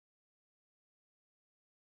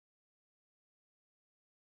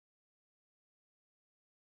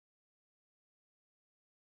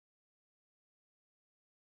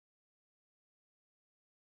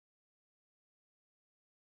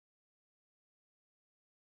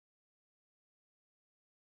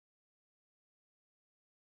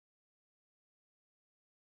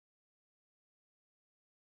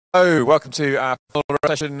Hello, welcome to our final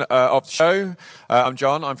session of the show. I'm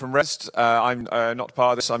John, I'm from Rezzed. I'm not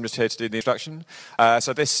part of this, I'm just here to do the introduction.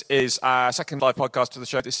 So this is our second live podcast of the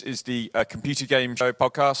show. This is the Computer Game Show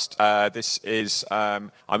podcast. This is,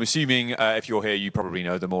 I'm assuming if you're here, you probably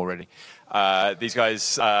know them already. These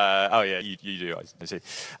guys, oh yeah, you do, I see.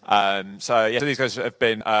 So these guys have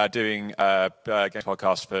been doing games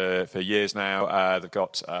podcasts for years now. They've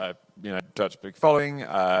got, such a big following,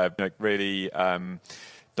 really...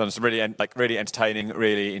 done some really entertaining,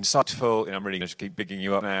 really insightful. I'm really going to keep bigging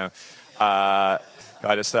you up now,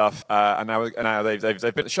 kind of stuff. And now they've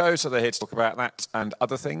built the show, so they're here to talk about that and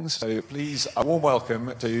other things. So please, a warm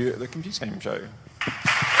welcome to the Computer Game Show. Thank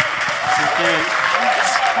you.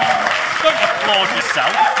 Don't applaud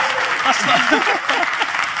yourself. That's not.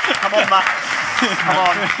 Come on, Matt. Come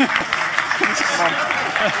on.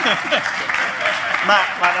 Matt,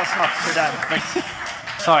 that's not. Sit down.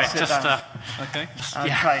 Sorry, Sit just down. okay.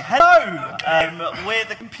 Okay. Hello. We're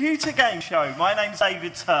the Computer Game Show. My name's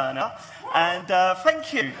David Turner, and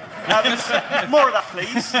thank you. More of that,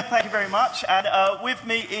 please. Thank you very much. And with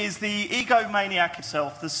me is the egomaniac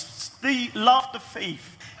himself, the laughter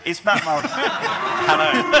thief. It's Matt Murray.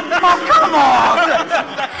 Hello. Oh,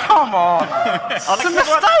 come on! It's a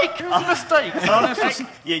mistake. It was a mistake.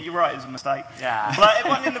 Yeah, you're right. It's a mistake. Yeah. But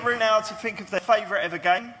everyone in the room now to think of their favourite ever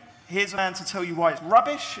game. Here's a man to tell you why it's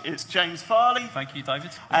rubbish. It's James Farley. Thank you,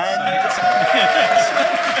 David.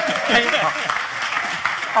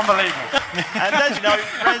 Unbelievable. And as you know,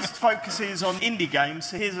 Rezzed focuses on indie games.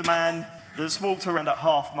 So here's a man that's walked around at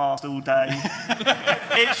half-mast all day.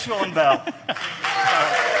 It's Sean Bell.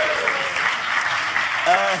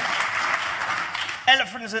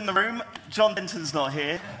 Elephant's in the room. John Denton's not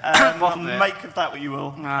here. Make of that what you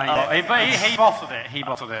will. He bottled it. He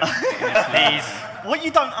bottled it. Please. What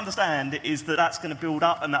you don't understand is that that's going to build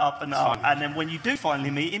up and up and up, and then when you do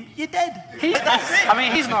finally meet him, you're dead. That's it. I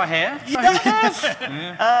mean, he's not here.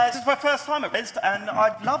 This is my first time at Rezzed, and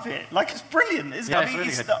I love it. Like, it's brilliant, isn't it? Yeah, I mean,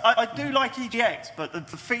 it's really I do like EGX, but the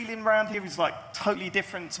feeling around here is like totally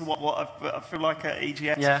different to what I feel like at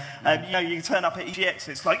EGX. Yeah. You turn up at EGX,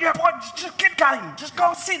 it's like, yeah, boy, just get game, just go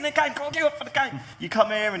and sit in the game, go and get up for the game. You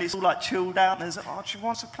come here and it's all like chilled out, and there's, do you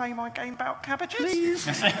want to play my game about cabbages? Please.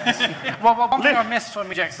 Well, one thing I missed from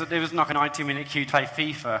EGX is that there was like a 90-minute queue to play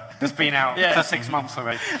FIFA that's been out for 6 months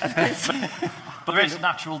already. But there is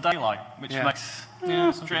natural daylight, which makes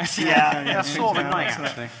stress. Yeah, sort of nice,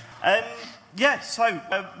 actually. So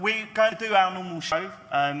we're going to do our normal show,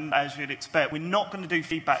 as you'd expect. We're not going to do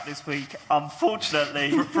feedback this week,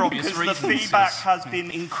 unfortunately, for obvious because reasons. the feedback has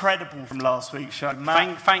been incredible from last week's show.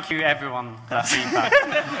 Thank you, everyone, for that feedback.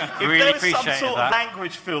 If really there was some appreciate sort that. of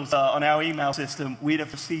language filter on our email system, we'd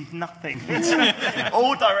have received nothing. It's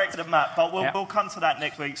all directed at Matt, but we'll come to that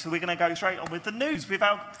next week. So we're going to go straight on with the news with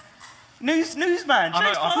our newsman,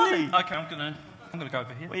 James Farley. Okay, I'm gonna go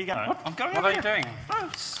over here. Where are you going? I'm going What over are you here. doing?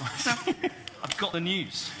 I've got the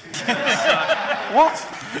news. What?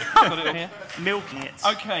 I've got it in here. Milking it.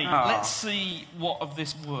 Okay, let's see what of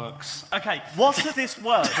this works. Okay, What of this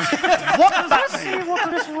word? What does that mean? What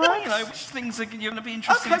does this work? which things are you're going to be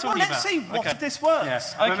interested Okay, in well, talking let's about? see what of this works.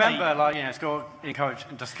 Yes. Okay. Remember, it's got to encourage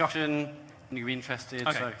discussion. You'll be interested.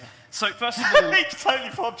 Okay. So first of all, He totally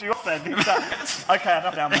fobbed you off then. He was like, okay,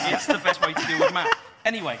 enough down there. it's the best way to deal with Matt.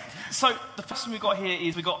 Anyway, so the first thing we've got here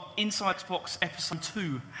is we've got Inside Xbox Episode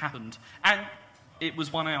 2 happened. And it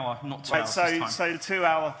was 1 hour, not 2 hours this time. So the 2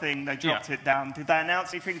 hour thing, they dropped it down. Did they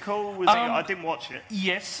announce anything cool? I didn't watch it.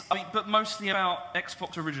 Yes, but mostly about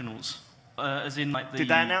Xbox originals. As in, like, the... Did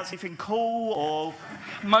they announce anything cool, or...?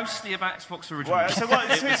 Mostly about Xbox originals. Right, so what...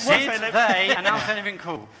 Did they announce anything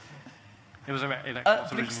cool? It was a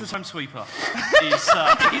Blinks the Time Sweeper is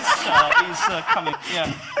coming,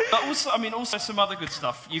 yeah. But also some other good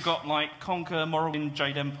stuff. You got like Conquer, Morrowind,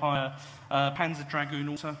 Jade Empire, Panzer Dragoon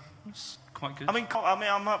also. It's quite good. I mean,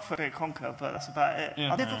 I'm up for a bit of Conquer, but that's about it.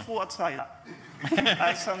 Yeah. I never thought I'd say that.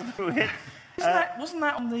 That sounds weird. Wasn't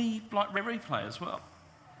that on the replay as well?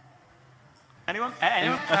 Anyone?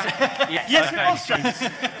 Yes, it was, James.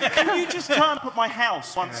 Can you just turn up at my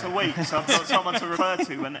house once a week so I've got someone to refer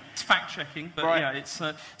to? And it's fact-checking, but yeah, it's...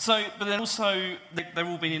 but then also, they're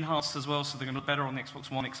all being enhanced as well, so they're going to look better on the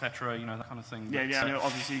Xbox One, etc., that kind of thing. Yeah,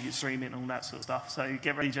 obviously you can stream it and all that sort of stuff, so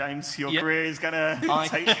get ready, James. Your career is going to I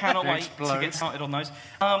cannot wait to get started on those.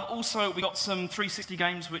 Also, we got some 360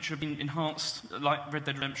 games which have been enhanced, like Red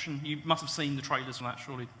Dead Redemption. You must have seen the trailers for that,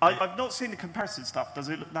 surely. I've not seen the comparison stuff. Does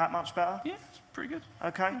it look that much better? Yeah, it's pretty good.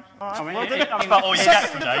 Okay. All right. That's about all you get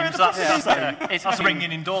from James. It's a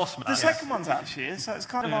ringing endorsement. The second one's out this year, so it's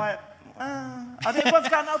kind of like... I think everyone's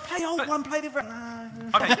going, play old one, play different.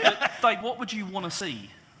 Okay, but Dave, what would you want to see?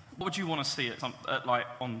 What would you want to see like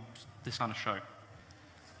on this kind of show?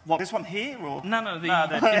 What, this one here, or? No, the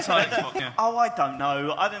inside Xbox, yeah. Oh, I don't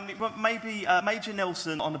know. I don't. Well, maybe Major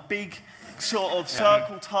Nelson on a big sort of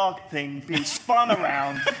circle target thing being spun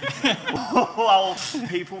around while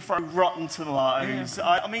people throw rotten tomatoes.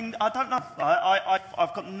 Yeah. I mean, I don't know.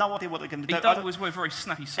 I've got no idea what they're going to do. He does always wear very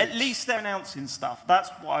snappy suits. At least they're announcing stuff. That's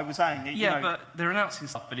what I was saying. Yeah, but they're announcing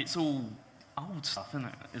stuff, but it's all old stuff, isn't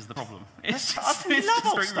it? Is the problem? It's just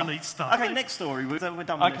released stuff. Okay, next story. We're done with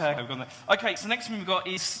this. We've gone there. Okay, so the next one we've got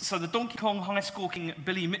is the Donkey Kong high score king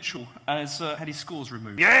Billy Mitchell has had his scores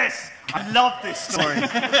removed. Yes, I love this story.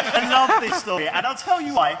 I love this story, and I'll tell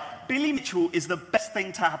you why. Billy Mitchell is the best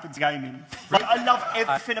thing to happen to gaming. Like, I love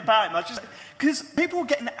everything about him. I just because people are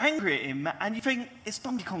getting angry at him, and you think it's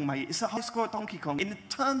Donkey Kong, mate. It's the high score at Donkey Kong. In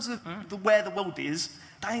terms of where the world is,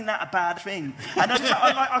 ain't that a bad thing? And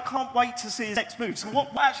I can't wait to see his next move. So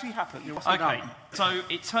what actually happened? Okay, so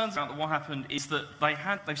it turns out that what happened is that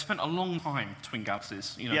they've spent a long time, Twin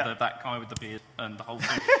Galaxies, you know, that guy with the beard and the whole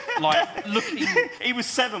thing, like looking. He was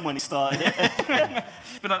 7 when he started.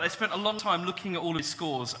 But they spent a long time looking at all of his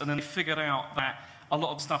scores, and then they figured out that a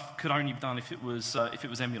lot of stuff could only be done if it was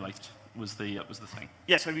emulated. Was the thing?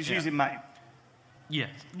 Yeah, so he was using MAME. Yeah.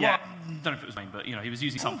 Yeah. Well, I don't know if it was MAME, but you know, he was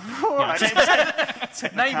using something.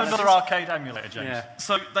 Name another arcade emulator, James. Yeah.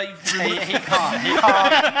 So they He can't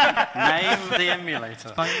name the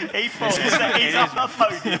emulator. He thought he's up the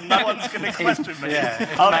podium. No one's going to question me. Yeah.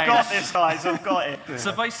 I've got this, guys. I've got it. Yeah.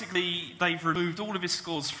 So basically, they've removed all of his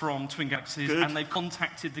scores from Twin Galaxies, and they've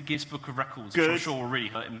contacted the Guinness Book of Records, which I'm sure will really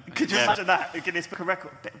hurt him. Could you imagine that? The Guinness Book of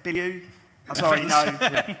Records. Billy, I'm sorry, no.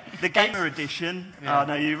 The Gamer Edition. Oh,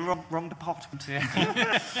 no, you're wrong department.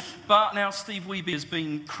 Yeah. But now Steve Wiebe has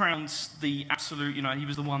been crowned the absolute, you know, he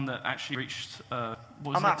was the one that actually reached, I'm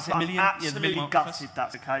absolutely gutted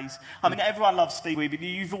that's the case. I mean, everyone loves Steve Wiebe.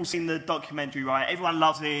 You've all seen the documentary, right? Everyone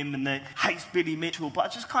loves him and they hates Billy Mitchell. But I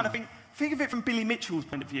just kind of think of it from Billy Mitchell's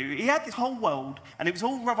point of view. He had this whole world and it was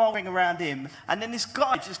all revolving around him. And then this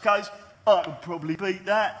guy just goes, I could probably beat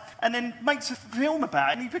that, and then makes a film about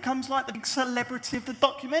it, and he becomes like the big celebrity of the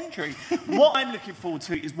documentary. What I'm looking forward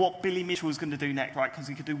to is what Billy Mitchell is going to do next, right? Because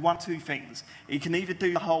he could do one, two things. He can either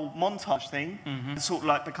do the whole montage thing, and sort of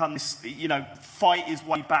like become this, you know, fight his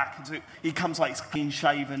way back, and he comes like he's clean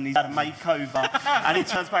shaven, he's had a makeover, and he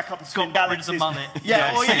turns back up to Twin Galaxies. Or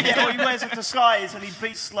he wears a disguise, and he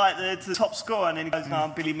beats like the top scorer, and then he goes, no,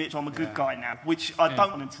 I'm Billy Mitchell, I'm a good guy now, which I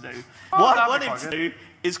don't want him to do. What I want him to do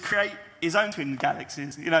is create his own Twin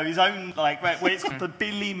Galaxies, you know, his own, like, where it's got the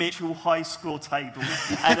Billy Mitchell high score table.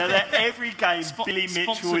 And at every game, Billy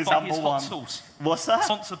Mitchell is number one. What's that?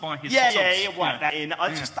 Sponsored by his hot sauce. Yeah, he'll whack that in. I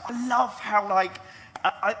love how, like,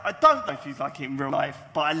 I don't know if he's like it in real life,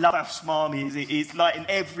 but I love how smarmy he is. He's like in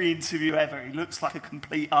every interview ever, he looks like a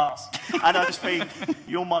complete arse. And I just think,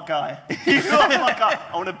 you're my guy. You're my guy.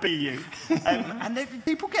 I want to be you. And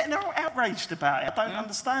people getting outraged about it. I don't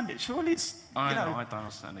understand it. Surely it's, I don't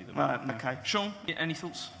understand either. Right, okay. Sean, any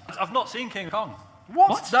thoughts? I've not seen King Kong.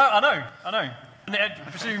 What? No, I know. And I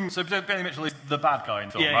presume, so Billy Mitchell is the bad guy in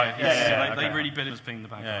the film, right? Yeah. They really bill him as being the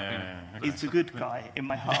bad guy. Okay. He's a good guy in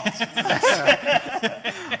my heart.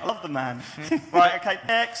 I love the man. Right, okay,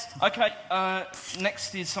 next. Okay,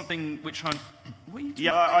 next is something which I'm... What are you doing?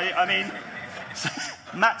 Yeah, I mean...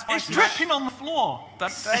 Matt's it's dripping on the floor.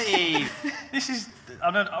 That's Dave. This is...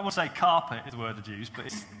 I would say carpet is the word I'd use, but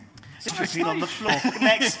it's dripping on the floor.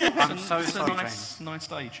 Next. I'm so sorry, nice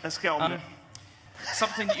stage. Let's get on with it.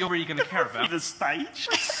 Something that you're really going to care about. The stage.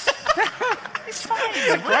 It's fine.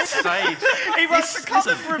 It's a great stage. He writes a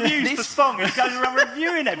couple of reviews for Song and goes around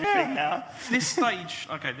reviewing everything now. This stage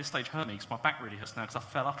hurt me because my back really hurts now because I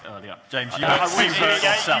fell up earlier. James, you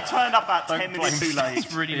turned up about 10 minutes too late.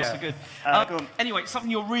 It's really not so good. Go on. Anyway,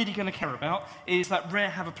 something you're really going to care about is that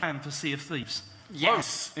Rare have a plan for Sea of Thieves.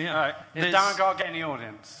 Yes. Yeah. All right. Is Darren got to get in the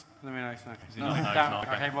audience? Let me know. No, he's not.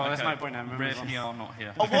 Okay, well, there's no point now. Rare PR not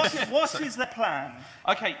here. What is the plan?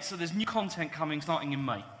 Okay, so there's new content coming starting in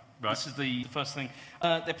May. Right. This is the first thing.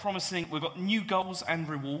 They're promising, we've got new goals and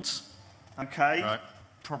rewards. Okay. Right.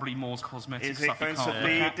 Probably more cosmetic Is stuff. Is it going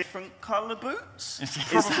to be different colour boots? Is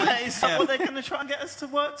Probably, that what they're going to try and get us to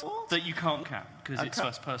work towards? That you can't cap, because it's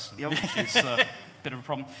first person, Yep. which is a bit of a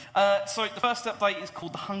problem. So the first update is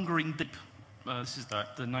called The Hungering Deep. This is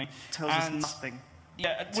the name. Tells us nothing.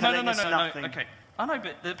 Yeah, Telling no. us nothing. Okay. I know,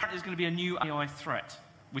 but apparently there's going to be a new AI threat.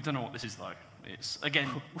 We don't know what this is, though. It's, again,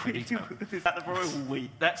 is that the royal we?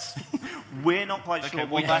 That's... We're not quite sure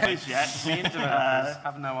what that is yet. Me and developers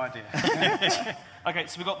have no idea. Okay,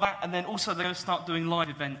 so we've got that, and then also they're going to start doing live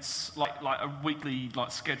events, like a weekly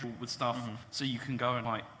schedule with stuff, so you can go and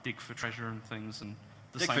dig for treasure and things, and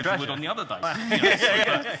the Dig same for as you would treasure. on the other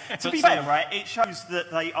days. To be fair, right, it shows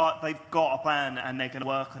that they've got a plan and they're going to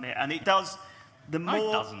work on it, and it does. The No, it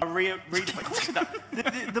more doesn't. I read,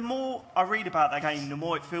 the more I read about that game, the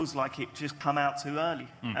more it feels like it just come out too early,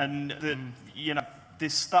 and that you know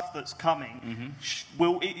this stuff that's coming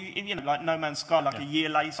will, you know, like No Man's Sky, like a year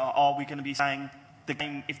later, are we going to be saying the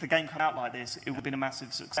game? If the game come out like this, it would have been a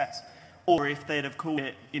massive success, or if they'd have called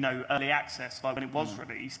it, you know, early access, like when it was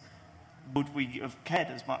released. Would we have cared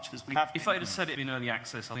as much as we have? If they'd have said it in early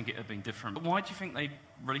access, I think it would have been different. But why do you think they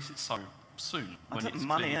released it so soon? When it's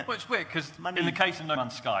money, clear? yeah. Well, it's weird because Money. in the case of No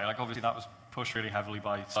Man's Sky, like obviously that was pushed really heavily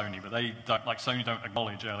by Sony, but they don't, like Sony don't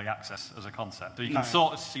acknowledge early access as a concept. So you can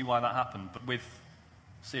sort of see why that happened, but with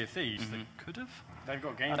Sea of Thieves, they could have. They've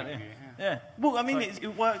got game review. Yeah. Well, I mean,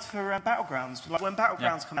 it worked for Battlegrounds. Like when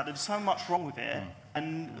Battlegrounds come out, there's so much wrong with it,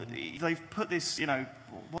 and they've put this, you know,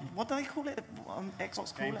 what do they call it on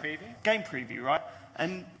Xbox? Game call it? preview? Game preview, right?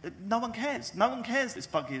 And no one cares. No one cares that it's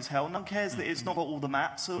buggy as hell. No one cares that it's not got all the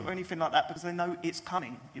maps or anything like that because they know it's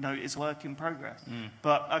coming. You know, it's work in progress.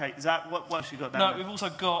 But okay, is that what else you got down No, there? we've also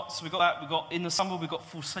got, so we've got that, we've got, in the summer, we've got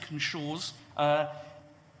Forsaken Shores,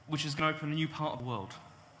 which is going to open a new part of the world,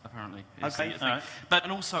 apparently. is Okay. the thing. Alright. But,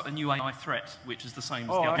 and also a new AI threat, which is the same as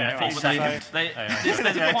Oh, the other. okay, before, right. but So-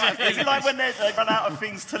 there's quite a few Is it like when they run out of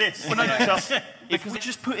things to list? If we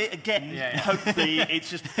just put it again, hopefully it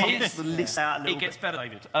just pumps the list out a little It gets bit. better,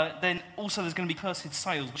 David. Then also there's going to be Cursed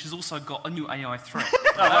Sales, which has also got a new AI threat.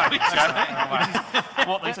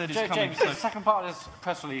 What they said is coming. James, So, the second part of this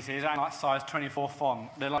press release is like size 24 font.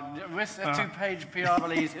 They're like, it's a two-page PR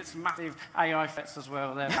release. It's massive AI threats as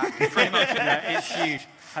well. They're back. Pretty much, it's huge.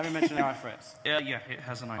 Have you mentioned AI threats? yeah, it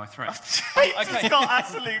has an AI threat. It's got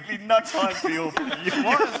absolutely no time for your.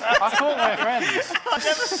 I thought we were friends. I've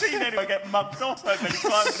never seen anyone get mugged off so many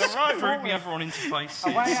times in a row. Through the other on interface.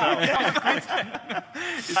 Way out.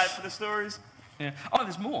 Is that for the stories? Yeah. Oh,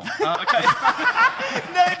 there's more. Okay.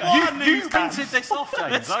 You printed this off,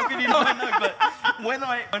 James. How can you not know? But when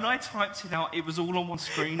I typed it out, it was all on one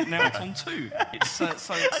screen. Now it's on two. It's so I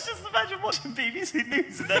just imagine watching BBC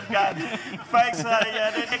News and them going, thanks, the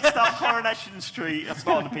next up Coronation Street. That's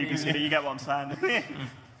not on the BBC, you get what I'm saying.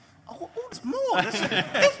 Oh, there's more.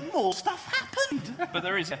 There's more stuff happened. But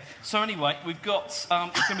there is. Yeah. So anyway, we've got it's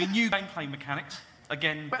going to be new gameplay mechanics.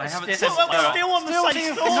 Again, they haven't it's- said. Well, we're still on the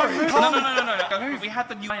same story. No. We had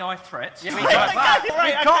the new AI threat. Yeah, Okay, we got that.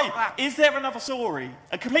 right, We got okay. that. Is there another story?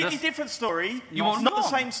 A completely Yes. different story? You want not the more?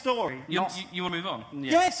 same story? You want to move on?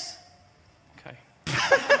 Yes. Okay.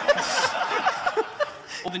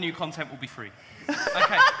 All the new content will be free.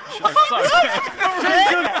 Okay. Sure. So,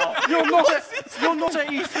 You're not at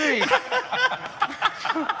E3.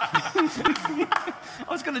 I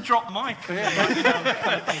was going to drop the mic.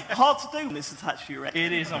 Hard to do when it's attached to your head.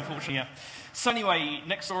 It is, unfortunately. Yeah. So anyway,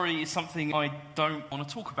 next story is something I don't want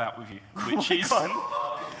to talk about with you, which is.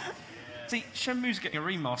 See, Shenmue's getting a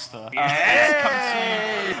remaster. It's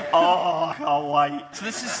coming to Oh, I can't wait. So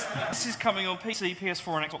this is coming on PC,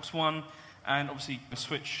 PS4, and Xbox One, and obviously the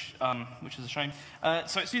Switch, which is a shame.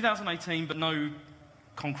 So it's 2018, but no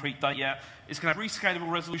concrete date yet. It's going to have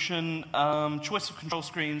rescalable resolution, choice of control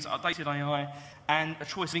screens, updated AI, and a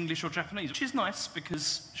choice of English or Japanese, which is nice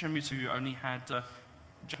because Shenmue 2 only had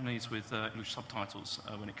Japanese with English subtitles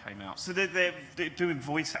when it came out. So they're doing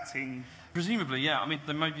voice acting. Presumably, yeah. I mean,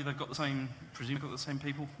 maybe they've got the same. Presumably, got the same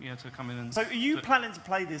people, yeah, to come in and. So are you planning to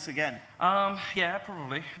play this again? Yeah,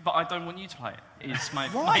 probably. But I don't want you to play it. It's my.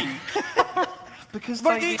 Why? Because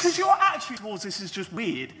Because your attitude towards this is just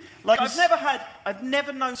weird. Like I've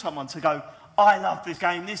never known someone to go, I love this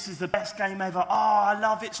game. This is the best game ever. Oh, I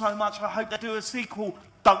love it so much. I hope they do a sequel.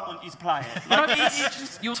 Don't want you to play it. No, it's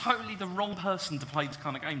just, you're totally the wrong person to play this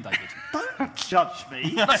kind of game, David. Don't judge me.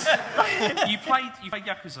 you played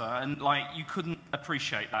Yakuza, and like you couldn't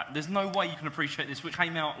appreciate that. There's no way you can appreciate this, which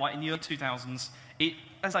came out like in the early 2000s. It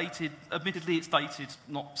has dated. Admittedly, it's dated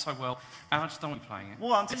not so well, and I just don't want you playing it.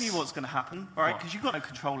 Well, I'm telling you what's going to happen, all right? What? Because you've got no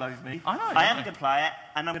control over me. I know, I yeah. am going to play it,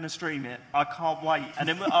 and I'm going to stream it. I can't wait. And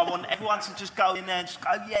then I want everyone to just go in there and just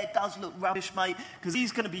go, yeah, it does look rubbish, mate. Because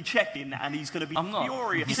he's going to be checking, and he's going to be I'm not.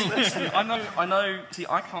 furious. You see, listen, I know. See,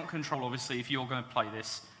 I can't control obviously if you're going to play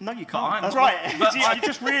this. No, you But I'm- can't. That's right. but you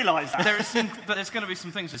just realised that. But there's going to be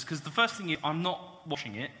some things because the first thing is I'm not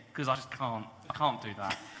watching it because I just can't. I can't do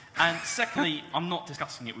that. And secondly, I'm not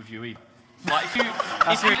discussing it with you either. Like if you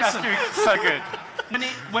listen, So good.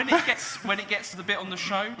 when it gets to the bit on the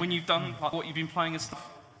show when you've done like what you've been playing and stuff,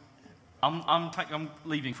 I'm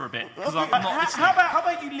leaving for a bit because I'm not listening. How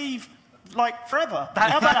about you leave like forever.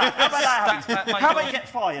 How about that? How about that? How about you get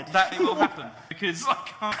fired? That will happen because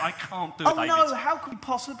I can't do it, Oh David. no, how could we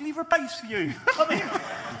possibly replace you? I mean,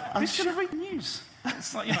 Who's going to read the news?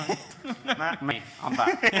 It's like, you know. Me, I'm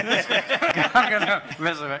back. I'm going to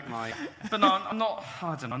resurrect my... But no, I'm not,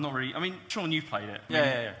 I don't know, I'm not really... I mean, Sean, you played it.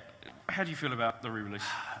 Yeah. How do you feel about the re-release?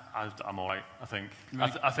 I'm all right, I think.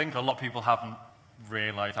 I think a lot of people haven't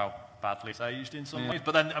realised how badly it's aged in some ways.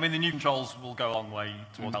 But then, I mean, the new controls will go a long way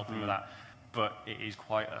towards helping with that. But it is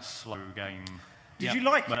quite a slow game. Did you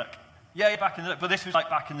like it? Yeah, back in the day. But this was like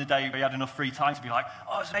back in the day where you had enough free time to be like,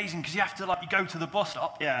 oh, it's amazing because you have to like you go to the bus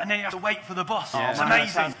stop and then you have to wait for the bus. Yeah. It's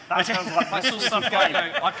amazing. That sounds like That's all stuff like,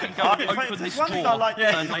 I can go and open this door and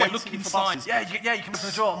I look inside. Yeah, you can open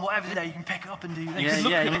the door and whatever's there you can pick it up and do things. You can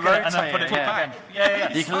look at it and then put it back.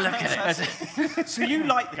 Yeah. You can look at it. So you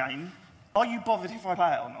like the game? Are you bothered if I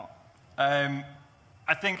play it or not?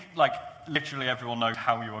 I think like literally everyone knows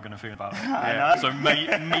how you are going to feel about it. I know. So maybe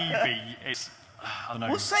it's. I don't know.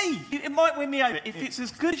 We'll see. It might win me over. If it's as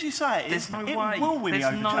good as you say it is, There's no it way. will win me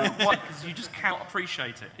over. There's no way, because you just can't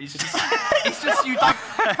appreciate it. It's just you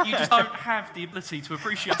just don't have the ability to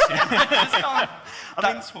appreciate it.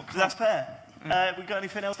 That's fair. We got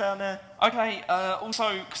anything else down there? Okay.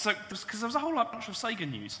 Also, because there was a whole bunch of Sega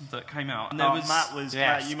news that came out, and there was Matt,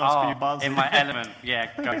 you must be buzzing. In my element, yeah.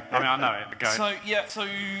 Go. I mean, I know it, but go. So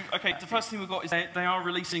okay. The first thing we've got is they are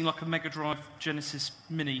releasing like a Mega Drive Genesis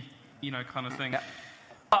Mini, kind of thing. Yeah.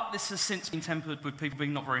 But this has since been tempered with people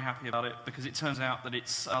being not very happy about it because it turns out that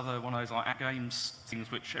it's one of those like at games things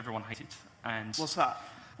which everyone hated. And what's that?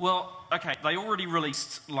 Well, okay, they already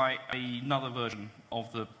released like another version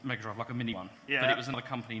of the Mega Drive, like a mini one. Yeah. But it was another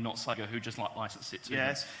company, not Sega, who just like licensed it to them.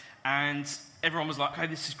 Yes. And everyone was like, okay,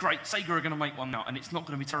 this is great. Sega are going to make one now, and it's not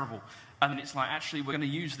going to be terrible. And then it's like, actually, we're going to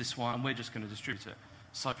use this one, and we're just going to distribute it.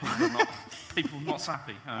 So people are not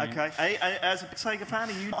happy. Okay. Hey, as a Sega fan,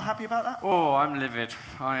 are you not happy about that? Oh, I'm livid.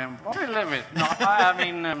 I am very livid. No, I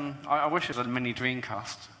mean, I wish it was a mini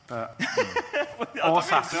Dreamcast, but... or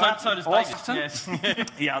Saturn. So does David. Yes.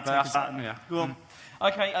 Yeah, I'll take Saturn. Yeah. Go on.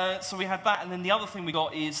 Okay, so we had that, and then the other thing we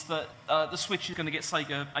got is that the Switch is going to get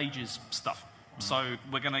Sega Ages stuff. So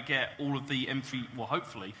we're going to get all of the M3, well,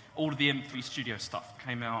 hopefully, all of the M3 Studio stuff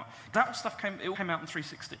came out. That stuff it all came out on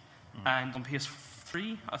 360 and on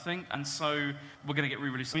PS3, I think, and so we're going to get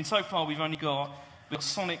re-released. I mean, so far we've got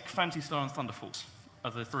Sonic, Phantasy Star, and Thunder Force are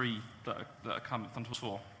the three that are coming. Thunder Force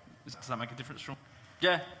 4. Does that make a difference, Sean?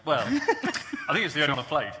 Yeah, well, I think it's the only one I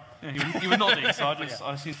played. Yeah, you were nodding, so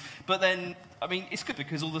I assumed. But then, I mean, it's good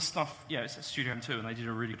because all the stuff, it's at Studio M2, and they did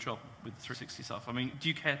a really good job with the 360 stuff. I mean, do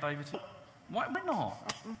you care, David? Why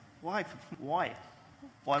not? Why? Why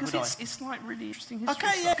would I? It's like really interesting history.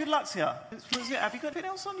 Okay, yeah, good luck to you. Have you got anything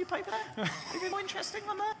else on your paper there? Anything more interesting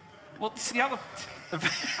on there? Well, see, the other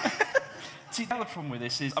problem with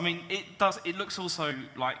this is, I mean, it looks also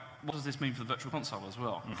like, what does this mean for the Virtual Console as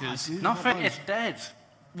well? Because nothing, it's dead.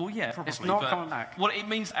 Well, yeah, probably. It's not coming back. Well, it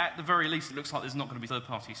means at the very least, it looks like there's not going to be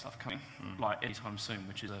third-party stuff coming, like anytime soon,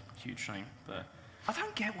 which is a huge shame. But I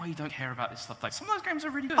don't get why you don't care about this stuff, Dave. Some of those games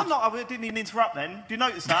are really good. I didn't even interrupt then. Do you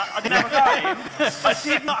notice that? I didn't have a go at him. I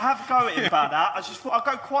did not have a go at him about that. I just thought I'd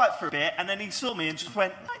go quiet for a bit, and then he saw me and just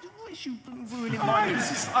went, what is you ruining my mood?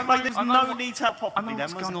 There's no need to have properly then,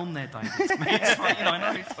 was what's going on there, David. It's like, I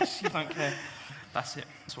know you don't care. That's it.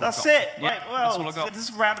 That's it. Yeah, right, well, that's all I got. This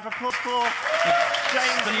is a round of applause for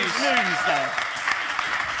James' news then.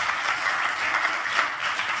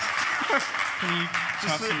 Can you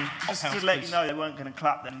just to let you know, they weren't going to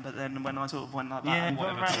clap then, but then when I sort of went like that, a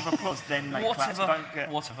round of applause, then they clapped.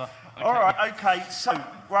 Whatever. Okay. All right, okay. So,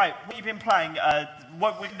 what you've been playing?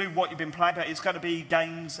 We can do what you've been playing, but it's going to be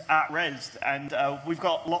games at Rezzed, and we've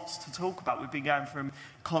got lots to talk about. We've been going from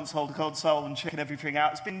console to console and checking everything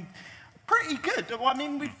out. It's been pretty good. I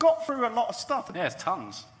mean, we've got through a lot of stuff. Yeah, it's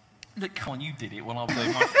tons. Look, come on, you did it while I was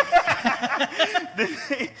doing my...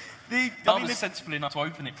 I was sensible enough to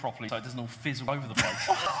open it properly so it doesn't all fizzle over the place.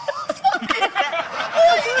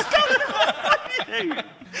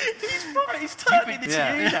 He's turning it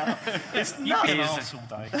to you now. It's You've been arse all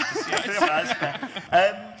day.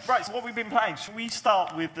 Right, so what we've been playing, shall we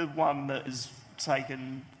start with the one that has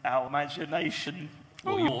taken our imagination?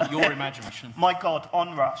 Well, your imagination. My God,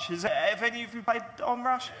 Onrush. Have any of you played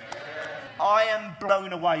Onrush? I am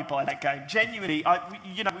blown away by that game. Genuinely,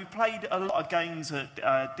 we've played a lot of games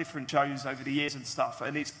at different shows over the years and stuff,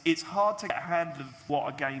 and it's hard to get a handle of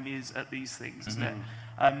what a game is at these things, isn't it?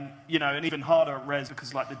 You know, and even harder at Res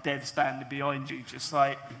because like the devs standing behind you, just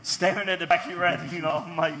like staring at the back of your head. You know,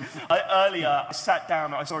 mate. Earlier, I sat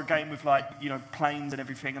down. I saw a game with like planes and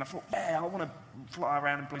everything, and I thought, yeah, I want to fly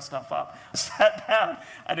around and blow stuff up. I sat down,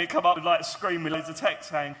 and it come up with like a screen with loads of text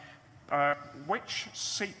saying, "Which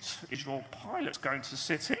seat is your pilot going to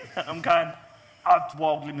sit in?" And I'm going, I'd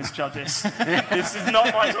wildly misjudge this. This is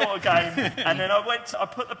not my sort of game. And then I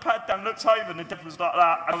put the pad down, looked over, and the diff was like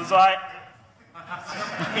that. I was like.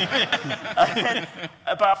 And then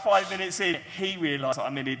about 5 minutes in, he realised that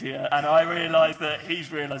I'm an idiot, and I realised that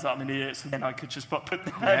he's realised that I'm an idiot, so then I could just put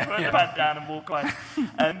the pad down and walk away.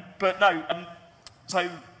 But no, so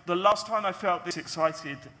the last time I felt this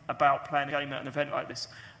excited about playing a game at an event like this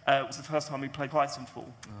was the first time we played Titanfall.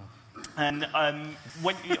 Oh. And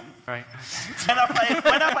when I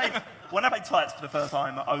played Titans for the first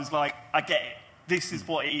time, I was like, I get it. This is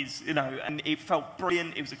what it is, and it felt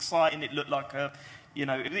brilliant. It was exciting. It looked like it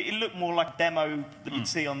looked more like a demo that you'd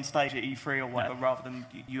see on stage at E3 or whatever, rather than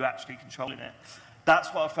you actually controlling it. That's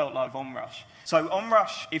what I felt like with Onrush. So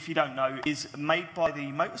Onrush, if you don't know, is made by the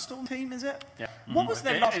Motorstorm team, is it? Yeah. What was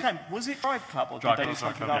their last game? Was it Drive Club or did they do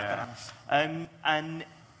something after that?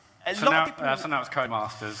 So now it's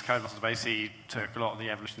Codemasters. Codemasters basically took a lot of the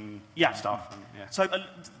evolution stuff. So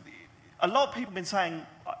a lot of people have been saying,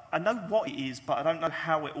 I know what it is, but I don't know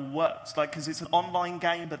how it all works. Like, because it's an online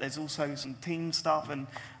game, but there's also some team stuff and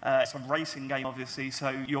some racing game, obviously.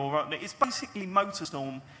 So it's basically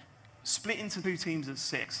Motorstorm split into 2 teams of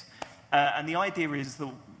 6. And the idea is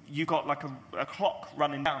that you got like a clock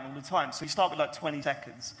running down all the time. So you start with like 20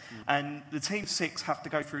 seconds. And the team of 6 have to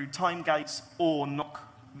go through time gates or knock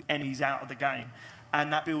enemies out of the game.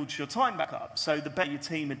 And that builds your time back up. So the better your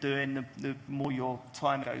team are doing, the more your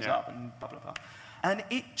time goes up and blah, blah, blah. And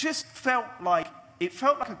it just felt like a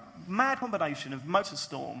mad combination of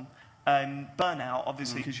Motorstorm, Burnout,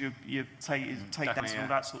 obviously, because you take takedowns and all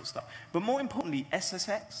that sort of stuff. But more importantly,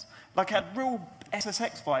 SSX. Like a real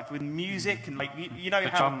SSX vibe with music and like, you know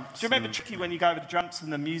how... Do you remember Tricky when you go over the jumps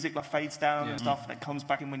and the music like fades down and stuff and it comes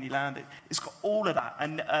back in when you land? It's got all of that.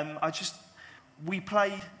 And we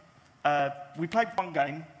played one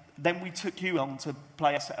game, then we took you on to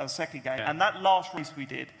play a second game, and that last race we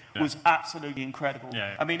did was absolutely incredible.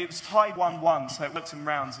 I mean, it was tied 1-1, so it works in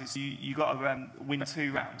rounds. You got to win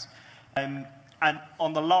 2 rounds. And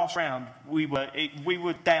on the last round, we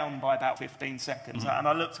were down by about 15 seconds, and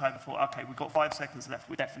I looked over and thought, okay, we've got 5 seconds left,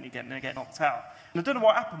 we're definitely going to get knocked out. And I don't know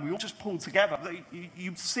what happened, we all just pulled together.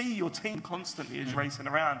 You see your team constantly is racing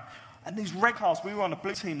around. And these red cars, we were on a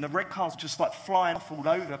blue team, the red cars were just like flying off all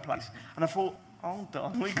over the place. And I thought, hold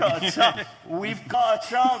on, we've got a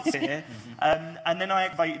chance here. And then I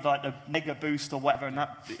activated like the mega boost or whatever, and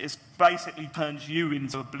that basically turns you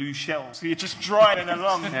into a blue shell. So you're just driving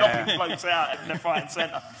along, knocking blokes out in the right and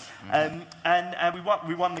centre. And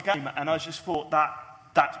we won the game, and I just thought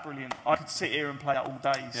that's brilliant. I could sit here and play that all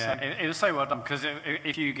day. Yeah, so. It was so well done, because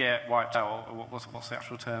if you get wiped out, what's the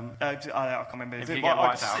actual term? I can't remember. If you get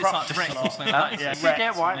wiped out. It's like direct or something like that. If you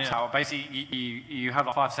get wiped out, basically you have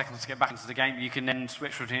like 5 seconds to get back into the game. You can then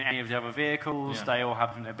switch between any of the other vehicles. They all have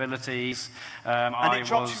different abilities. And it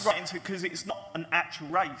drops you right into it, because it's not an actual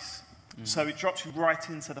race. So it drops you right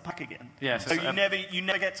into the pack again. Yeah, so you never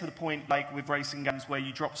get to the point like with racing games where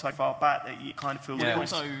you drop so far back that you kind of feel. But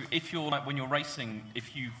also, if you're like when you're racing,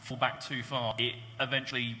 if you fall back too far, it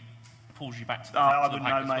eventually pulls you back to the pack. I wouldn't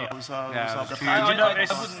know, mate. I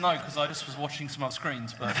wouldn't know because I just was watching some other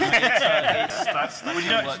screens. But you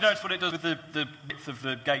notice what it does with the width of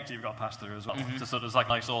the gate that you've got to pass through as well. So sort of like a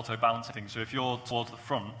nice auto-balancing thing. So if you're towards the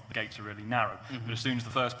front, the gates are really narrow. But as soon as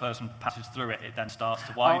the first person passes through it, it then starts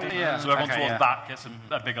to widen. So everyone towards the back gets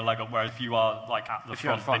a bigger leg up, whereas if you are like at the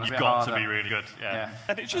front, then you've got to be really good.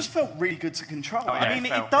 And it just felt really good to control. I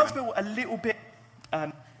mean, it does feel a little bit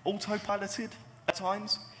autopiloted at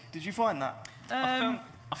times. Did you find that? I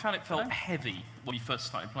found it felt heavy when you first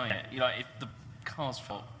started playing it. The cars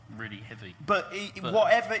felt really heavy. But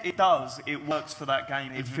whatever it does, it works for that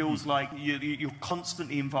game. It feels like you're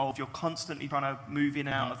constantly involved. You're constantly trying to move in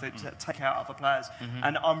and out of it to take out other players.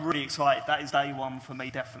 And I'm really excited. That is day one for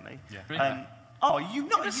me, definitely. Really? You're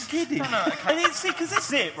kidding. No, okay. See, because this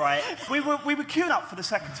is it, right? We were queuing up for the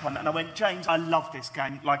second time, and I went, James, I love this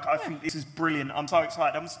game. Like, I think this is brilliant. I'm so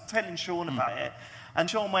excited. I was telling Sean about it. And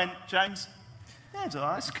Sean went, James, it's all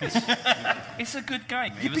right. It's a good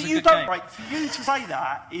game. But you don't, right? For you to say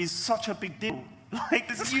that is such a big deal. Like,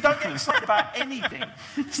 you don't get excited about anything.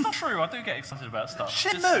 It's not true. I do get excited about stuff.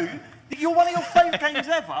 Shenmue, you're one of your favourite games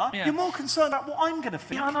ever. You're more concerned about what I'm going to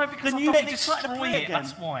think. Yeah, I know, because than I you thought get excited to play it. again.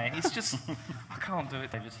 That's why. It's just, I can't do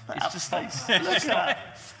it, David. It's just like...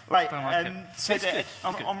 Right, Don't like it. so It's good.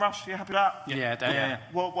 on Rush, you happy with that? Yeah.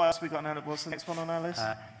 What else we got now? What's the next one on our list?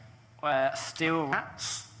 Steel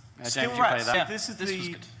Rats. Still James, you play Rats. that? Yeah, This this was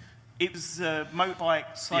good. It was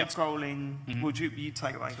motorbike, side-scrolling. Would you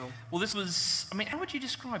take it, Michael? Well, this was... I mean, how would you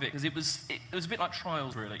describe it? Because it was a bit like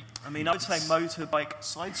Trials, really. I mean, I would say motorbike,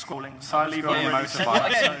 side-scrolling. Side-scrolling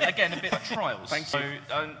motorbike. Again, a bit like Trials. Thank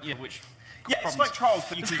you. Which... Yeah, it's like Trials,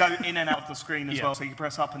 but you can go in and out of the screen as Yeah. well, so you can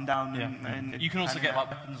press up and down. Yeah. And You can also get like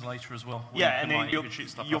weapons later as well. Yeah, You and can, then like, you can shoot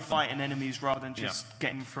stuff you're up. fighting enemies rather than just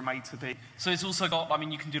getting from A to B. So it's also got, I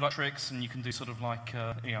mean, you can do like tricks and you can do sort of like,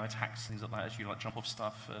 attacks, things like that as you like jump off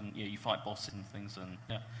stuff and you fight bosses and things and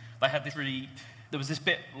They had this really, there was this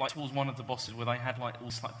bit like towards one of the bosses where they had like all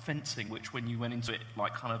this like fencing, which when you went into it,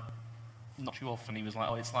 like kind of knocked you off and he was like,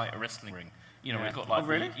 oh, it's like a wrestling ring. It's got like,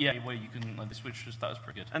 really? Where you can, like, the switch, that was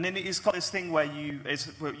pretty good. And then it's got this thing where you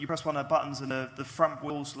press one of the buttons and the front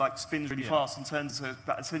wheels like spins really fast and turns to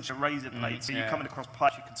essentially a razor blade. So you're coming across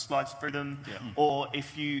pipes, you can slice through them. Yeah. Or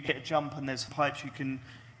if you hit a jump and there's pipes, you can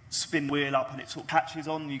spin the wheel up and it sort of catches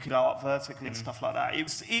on. You can go up vertically and stuff like that.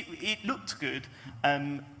 It looked good.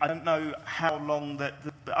 I don't know how long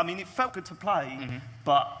I mean, it felt good to play,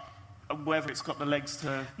 but whether it's got the legs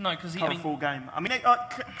to cover a full game. I mean,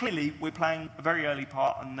 clearly we're playing a very early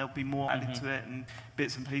part and there'll be more added to it and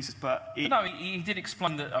bits and pieces, but... he did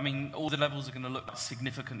explain that, I mean, all the levels are going to look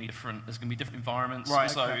significantly different. There's going to be different environments.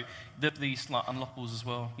 Right, so these like unlockables as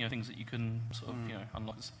well, things that you can sort of,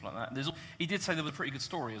 unlock and stuff like that. He did say there was a pretty good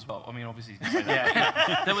story as well. I mean, obviously...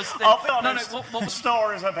 There was... I'll be honest, what was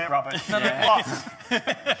stories a bit rubbish.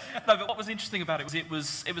 But what was interesting about it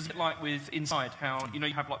was a bit like with Inside, how, you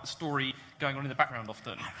have like the story going on in the background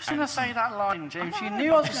often. I was going to say that line, James. You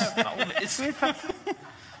knew I was going to... It's weird.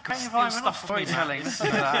 Great environmental storytelling.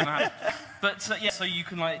 But so you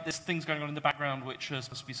can there's things going on in the background which are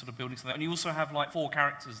supposed to be sort of building something, and you also have like 4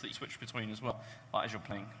 characters that you switch between as well, like as you're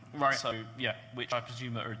playing. Right. So which I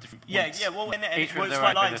presume are different. Yeah. Well, and it works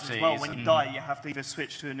like lines as well. When you die, you have to either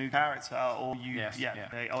switch to a new character or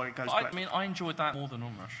or it goes. I mean, I enjoyed that more than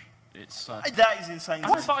Onrush. It's that is insane.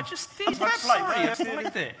 But I just did. I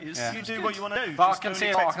played it. You do what you want to do. But I can see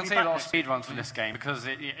a lot of speedruns for this game because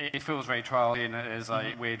it feels very trial-y and there's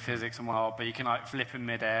like weird physics and whatnot, but you can like flip in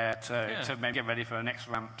mid-air to maybe get ready for the next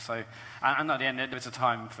ramp. So, and at the end there's a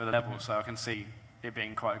time for the level, so I can see it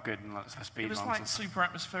being quite good and like a speedrun. It was like super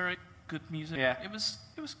atmospheric, good music. Yeah. It was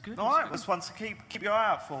good. All right, that's one to keep your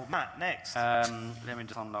eye out for. Matt, next. Let me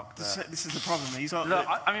just unlock the... This is the problem. He's got... Look,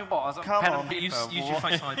 I mean, what? Come pen on. and paper, Use your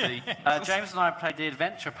Face ID. James and I played the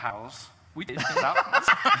Adventure Pals. We did.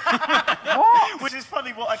 Which is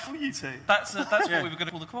funny what I call you to. That's what we were going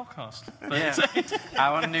to call the podcast.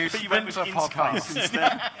 Our new But you went with splinter Inspace podcast.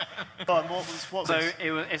 instead. Go on, what So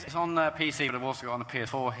was... it's on the PC, but I've also got on the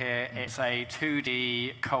PS4 here. It's a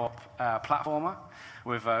 2D co-op platformer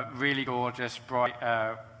with really gorgeous, bright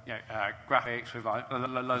graphics with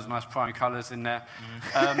loads of nice primary colours in there.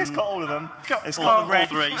 It's got all of them. It's all got the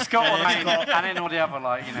red. It's got all the and then all the other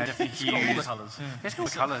different hues. All the colours. It's got all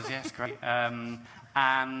the colours. Yeah, it's great.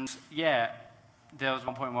 There was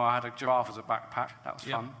one point where I had a giraffe as a backpack. That was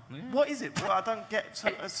fun. Yeah. What is it? Well, I don't get... So,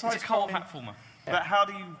 It's a co-op platformer. But how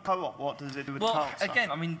do you co-op? What does it do with the co-op stuff? Again,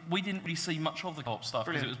 I mean, we didn't really see much of the co-op stuff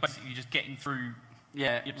because it was basically just getting through.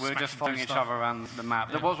 Yeah, we were just following each other around the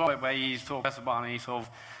map. There was one where you sort of press a button and you sort of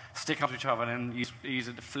stick up to each other and you use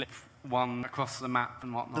it to flip one across the map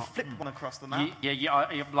and whatnot. The flip one across the map?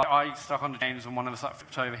 I stuck on the James and one of us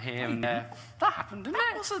flipped over here and there. That happened, didn't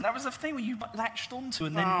it? That was the thing where you latched onto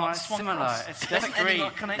and then it's swung similar. across. It's There wasn't any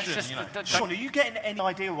great. connection, It's just Sean, are you getting any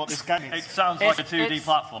idea what this game It is? sounds like a 2D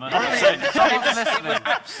platform. It was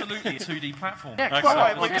absolutely a 2D platform. Yeah,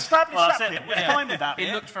 Right, we've established Well, that that's bit. it. We're fine with that.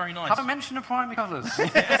 It looked very nice. have a mention of primary colours.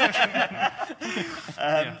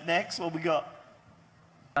 Next, what we got?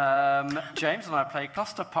 James and I played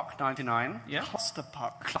Cluster Puck 99. Yeah. Cluster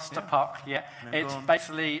Puck. Cluster Puck, yeah. It's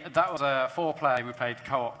basically, that was a 4-player, we played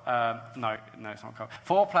co-op, no, it's not co-op.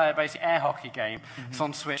 4-player basically air hockey game. It's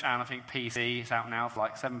on Switch and I think PC. It's out now for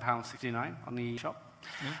like £7.69 on the eShop.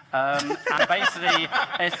 And basically,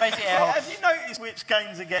 it's basically air hockey. Have you noticed which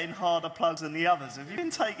games are getting harder plugs than the others? Have you been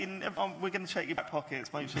taking... we're going to check your back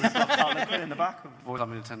pockets, make sure there's not £1 in the back of them. Always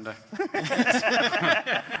on Nintendo.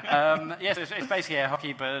 Yes, it's basically air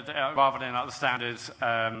hockey, but rather than like the standard,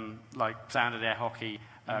 standard air hockey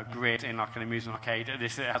grid in like an amusement arcade,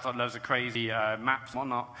 this has like loads of crazy maps and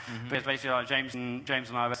whatnot. But it's basically like James and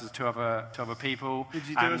I versus two other people. Did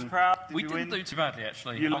you do us proud? Did We you didn't win? do too badly,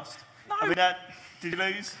 actually. You lost. No. I mean, did you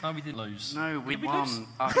lose? No, we didn't lose. No, we Did we won. lose?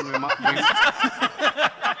 I think we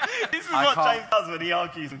This is what James does when he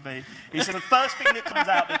argues with me. He says the first thing that comes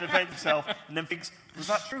out to defend himself, and then thinks, was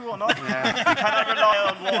that true or not? Yeah. Can I rely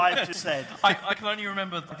on what I've just said? I can only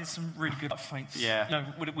remember I did some really good feints. Yeah. You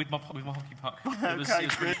know, with my hockey puck. Okay, It was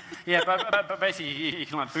good. really, Yeah, but basically you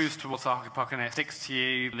can like boost towards the hockey puck and it sticks to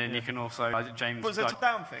you, and then you can also, like James... Was it a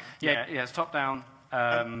top-down thing? Yeah, it's top down.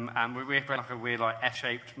 And we had like a weird like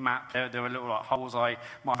S-shaped map. There were little like holes. I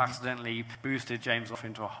might have accidentally boosted James off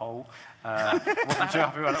into a hole. Wasn't too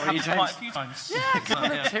happy about that, were you, James? quite a few times.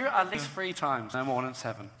 Yeah, two, at least 3 times, no more than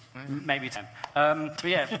 7, maybe 10. But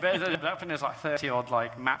yeah, I think there's like 30 odd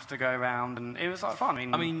like maps to go around, and it was like fun.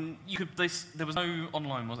 I mean, you could. There was no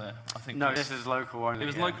online, was there? I think. No, this is local only. It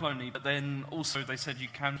was local only, but then also they said you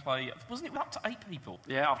can play. Wasn't it up to 8 people?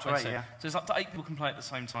 Yeah, up to they 8. said. Yeah. So it's up to 8 people can play at the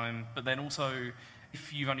same time, but then also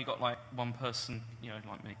if you've only got like one person, you know,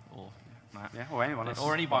 like me or Matt. Yeah, or anyone else.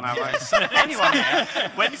 Or anyone. Anyone,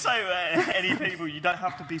 yeah. When you say any people, you don't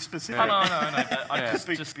have to be specific. Oh, no, but I Yeah.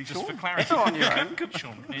 just for clarity. If you're on your own. Good,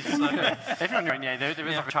 Sean. It's, If you're on your own, yeah, there is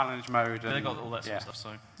Yeah. like a challenge mode. they And, got all that sort yeah. of stuff, so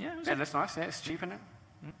yeah. It was Yeah, that's nice. Yeah, it's cheap, isn't it?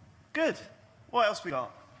 Good. What else we got?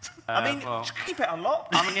 I mean, well- just keep it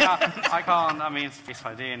unlocked. I mean, yeah, I can't. I mean, it's Face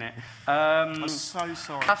ID, innit? I'm so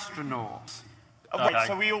sorry. Astronauts. Oh, wait,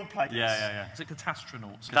 so we all played this? Yeah. Is it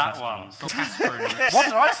Catastronauts? That one. Castronauts. What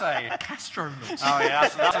did I say? Castronauts. Oh yeah,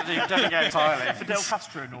 that's a definitely get entirely. Fidel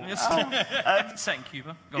Castro and all. Yes. Set in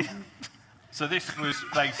Cuba. Go on. So this was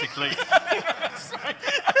basically...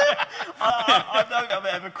 I don't think I've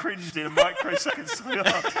ever cringed in a microsecond so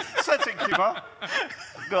hard. Setting Cuba.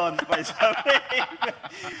 Go on, wait.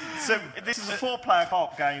 So this is a 4-player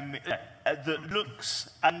co-op game that looks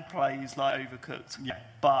and plays like Overcooked,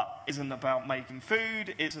 but isn't about making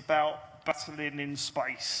food. It's about battling in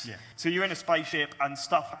space. Yeah. So you're in a spaceship and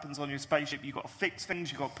stuff happens on your spaceship. You've got to fix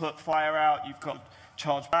things. You've got to put fire out. You've got to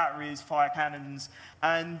charge batteries, fire cannons,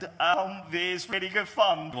 and it's really good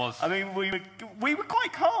fun. It was. I mean, we were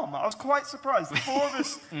quite calm. I was quite surprised. The 4 of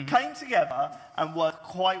us came together and worked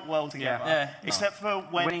quite well together. Yeah. Except for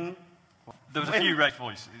when... Winning. There was a few red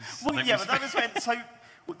voices. Well, yeah, but that was when... So,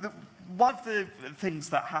 one of the things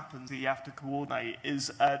that happens that you have to coordinate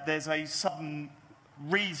is there's a sudden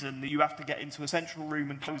reason that you have to get into a central room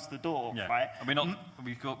and close the door, Yeah. right? Are we not... Are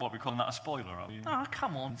we got, what, we're calling that a spoiler, are we? Oh,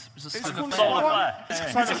 come on. It's a It's sign called of Solar flair.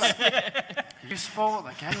 Flare. You spoiled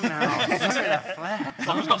the game now.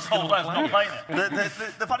 Someone's got solar flares, not playing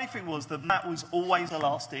it. The funny thing was that Matt was always the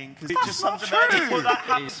last in because it That's just not something that true. well, that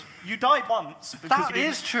happened. You died once because That you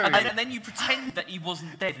didn't- is true. And then you pretend that he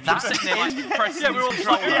wasn't dead. And you're sitting there like pressing Yeah, we're all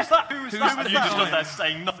control. who's that? Who's that? And you just that? stood there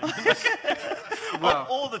saying nothing.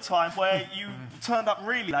 all the time where you turned up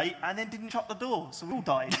really late and then didn't shut the door, so we all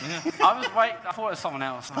died. I was waiting. I thought it was someone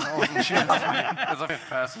else. I wasn't sure. It was a 5th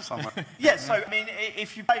person somewhere. Yeah, so I mean,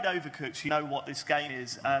 if you played Overcooked, you know what this game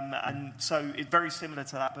is, and so it's very similar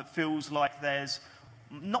to that, but feels like there's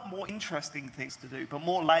not more interesting things to do, but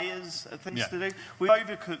more layers of things to do. With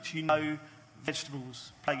Overcooked, you know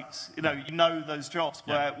vegetables, plates, you know those jobs,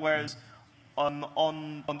 whereas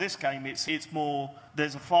on this game, it's more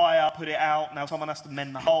there's a fire, put it out, now someone has to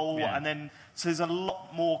mend the hole, and then so there's a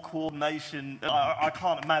lot more coordination. I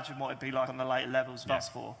can't imagine what it'd be like on the later levels of us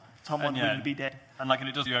 4. Someone And, would be dead. And like, and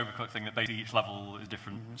it does the Overcooked thing that basically each level is a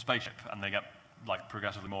different spaceship, and they get like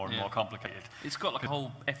progressively more and more complicated. It's got like a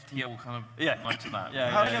whole FTL kind of night to that.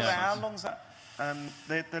 How long's that?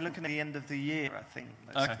 They're looking at the end of the year, I think,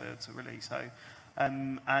 to release. So,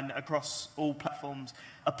 and across all platforms,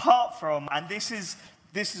 apart from, and this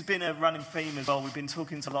has been a running theme as well. We've been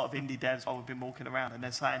talking to a lot of indie devs while we've been walking around, and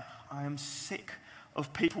they're saying, "I am sick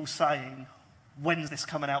of people saying." When's this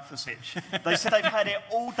coming out for Switch? They said they've had it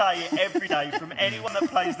all day, every day, from anyone that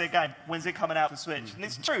plays their game. When's it coming out for Switch? And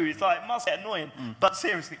it's true. It's like, it must get annoying. But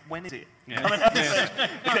seriously, when is it coming out for Switch?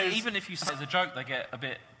 Well, even if you say it's a joke, they get a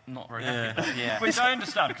bit not very happy. Which I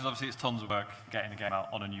understand, because obviously it's tons of work getting a game out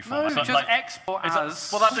on a new No, format. So, just like, export as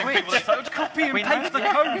well, that's it. Switch. People, it's like, copy and We paste know, the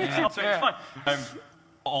yeah. code. Yeah. So it's fine.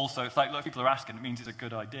 Also, it's like, look, people are asking, it means it's a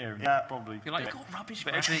good idea, and probably... You're like, you've got rubbish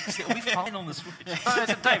graphics, it'll be fine on the Switch.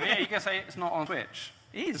 David, you can say it's not on Switch.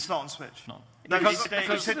 It is. It's not on Switch. No. No,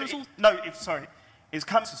 sorry. It's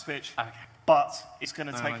coming to Switch, but it's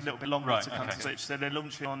going to take a little bit longer to come to Switch. So they're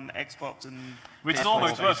launching on Xbox and... Which is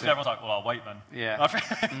almost worse, because everyone's like, well, I'll wait then. Yeah.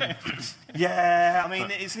 Yeah, I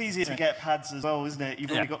mean, it's easier to get pads as well, isn't it?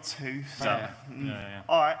 You've only got 2. So.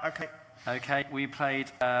 All right, okay. Okay, we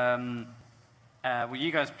played... well,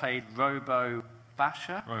 you guys played Robo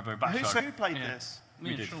Basher. Robo Basher. Who played this?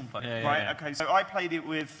 Me and Sean played. Okay, so I played it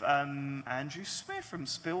with Andrew Smith from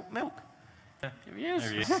Spilt Milk. Here he is.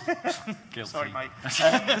 There he is. Guilty. Sorry, mate.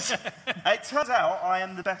 It turns out I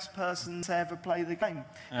am the best person to ever play the game.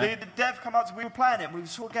 The dev come up to, we were playing it, and we were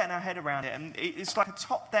sort of getting our head around it, and it's like a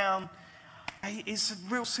top-down. It's a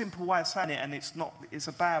real simple way of saying it, and it's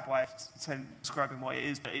a bad way of describing what it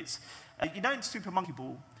is, but it's, in Super Monkey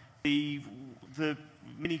Ball, the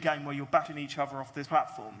mini game where you're bashing each other off this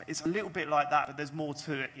platform, it's a little bit like that, but there's more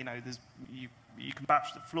to it. You can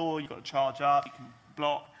bash the floor, you've got to charge up, you can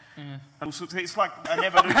block. And all sorts of, it's like an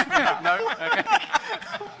evolution of that. No?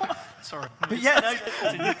 Okay. Sorry. But yeah,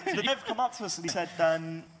 the dev come up to us and he said,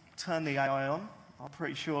 turn the AI on. I'm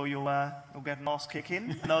pretty sure you'll get an ass kick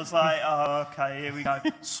in. And I was like, oh, okay, here we go.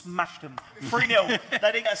 Smashed them. 3-0. They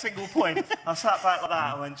didn't get a single point. I sat back like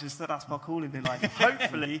that and went, that's my calling in life.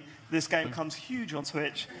 Hopefully, this game becomes huge on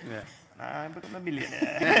Twitch. Yeah. And I'm a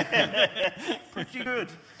millionaire. Pretty good.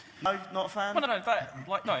 No, not a fan?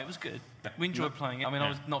 Well, no, it was good. We enjoyed playing it. I mean, I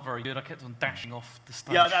was not very good. I kept on dashing off the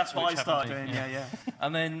stage. Yeah, that's what I which started happened doing, to me. yeah.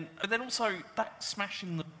 And then also, that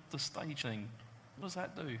smashing the stage thing, what does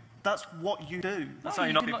that do? That's what you do. That's how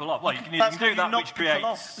you knock people off. Well, you can That's do how that, you which knock people creates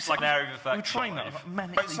off. like an area of effect. We were trying that.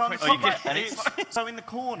 shortwave. Manically So in the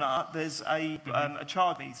corner, there's a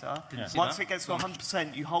charge meter. Once it gets to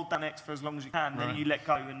 100%, you hold down X for as long as you can, then you let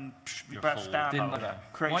go and you You're bash full. down. Didn't like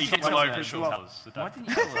that. Create Why some didn't you waves tell as me? well. Why didn't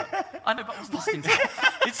you tell that? I know, but I wasn't listening to it.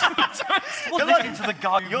 It's Well, listening to the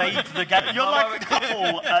guy who made the game. You're like a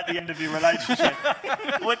couple at the end of your relationship.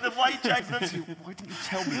 With the way James looks at you, why didn't you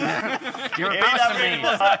tell me that? You're If that embarrassing really me.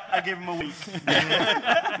 was that, I give him a week.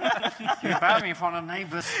 You're embarrassing me in front of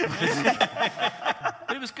neighbours.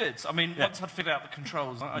 But it was good. I mean, once I'd figured out the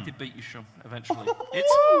controls, I did beat you, Sean, eventually.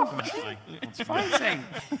 It's Fighting.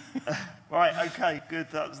 Right, okay, good,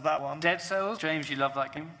 that was that one. Dead Cells. James, you love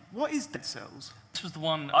that game? What is Dead Cells? This was the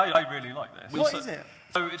one. I really like this. What is it?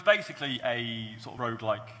 So it's basically a sort of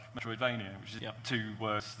roguelike Metroidvania, which is two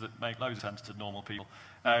words that make loads of sense to normal people.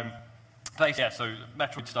 So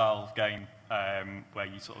Metroid-style game where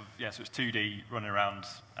you sort of, so it's 2D, running around.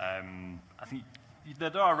 I think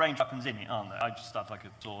there are ranged weapons in it, aren't there? I just had like a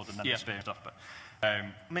sword and then a spear and stuff, but... I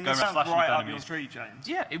mean, going that sounds around slashing right at up your enemies. street, James.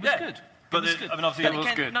 Yeah, it was good. But It was the- good. I mean, obviously But it was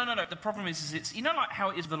again, good. No. The problem is it's like how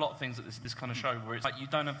it is with a lot of things at this kind of show, where it's like you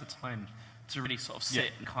don't have the time to really sort of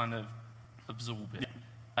sit and kind of absorb it.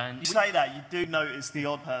 And You say that, you do notice the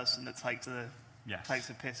odd person that takes a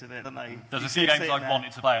piss of it, don't they? There's You a see few it games sitting I've there.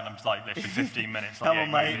 wanted to play, and I'm just like literally 15 minutes. Come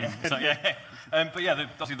on, mate. So, but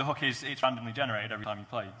obviously the hook is it's randomly generated every time you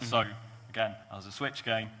play. So again, as a Switch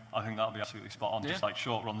game, I think that'll be absolutely spot on. Just like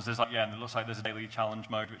short runs. There's and it looks like there's a daily challenge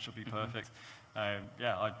mode, which will be perfect. I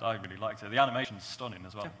really liked it. The animation's stunning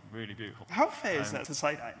as well. Really beautiful. How fair is that to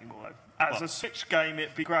say that anymore, though? As a Switch game,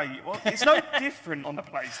 it'd be great. Well, it's no different on the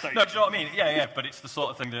PlayStation. No, do you know what I mean? Yeah, but it's the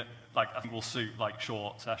sort of thing that I think will suit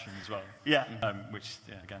short sessions as well. Yeah. Which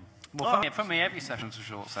again. Well, for me, every session's a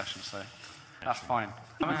short session, so that's fine.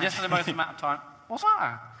 I mean, just for the most amount of time. What's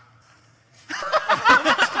that?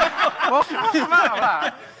 What's the matter with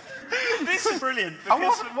that? This is brilliant.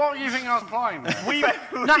 What do you think I was implying there?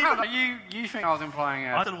 No, you think I was implying...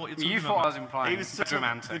 I don't know what you're talking You thought I was implying He was the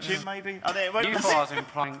romantic. gym, maybe? You thought I was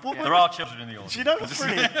implying... yeah. There are children in the audience. Do you know what's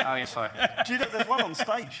brilliant? Oh, yeah, sorry. Do you know there's one on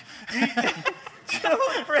stage? Do you know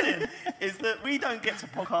what's brilliant? Is that we don't get to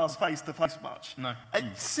podcast face to face much. No. And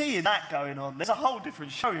seeing that going on, there's a whole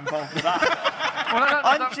different show involved with that.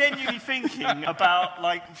 I'm genuinely thinking about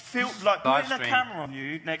putting a stream. camera on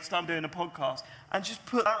you next time doing a podcast and just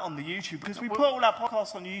put that on the YouTube, because we put all our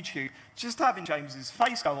podcasts on YouTube, just having James's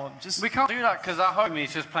face go on. We can't do that because at home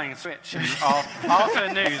he's just playing Switch and after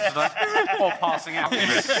the news or passing out.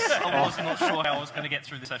 I was not sure how I was going to get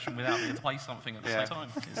through the session without being able to play something at the same time.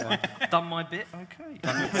 It's, done my bit, okay.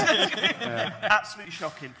 Absolutely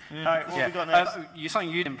shocking. All right, what have we got next?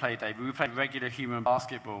 Something you didn't play, David. We played regular human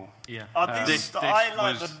basketball. Yeah. I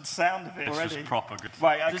like the sound of it This already. was proper good.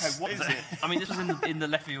 Right, okay, what is it? I mean, this was in the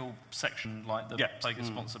left field section, like the Sega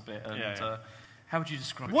sponsor bit. And how would you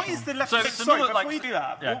describe it? What is the left So field? it's Sorry, another, before you do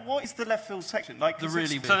that, what is the left field section? The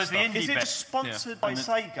really weird So there's the stuff. indie Is it bit. just sponsored by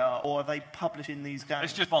Sega, or are they publishing these games?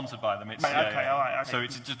 It's just sponsored by them. It's, Right, okay, all right, okay. So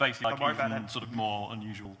it's just basically Don't worry about even it. sort of more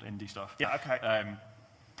unusual indie stuff. Yeah, okay.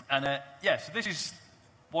 So this is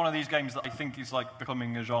one of these games that I think is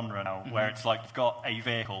becoming a genre now, where it's you've got a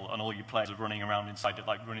vehicle and all your players are running around inside it,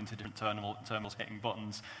 running to different terminals, hitting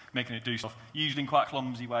buttons, making it do stuff, usually in quite a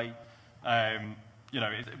clumsy way.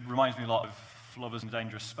 It reminds me a lot of Lovers in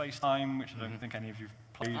Dangerous Space Time, which I don't think any of you've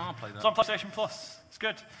played. I'll play that. It's on PlayStation Plus. It's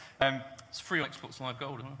good. It's free on Xbox Live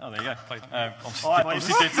Gold, isn't it? Oh, there you go. Played.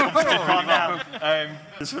 Obviously did right now.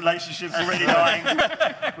 This relationship's already dying.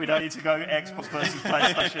 We don't need to go Xbox versus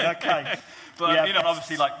PlayStation. Okay. But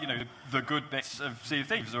obviously, the the good bits of Sea of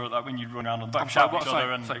Thieves are like when you run around and I'm shout sorry, at each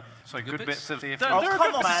other. And so good bits of the... There Oh, are come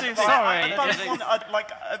good on, bits of man. Sea of Like,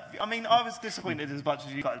 Thieves. I mean, I was disappointed as much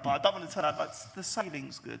as you guys, but I don't want to turn out like the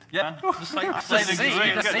sailing's good. Yeah, The sea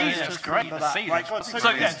is great. The sea Right, is go on, So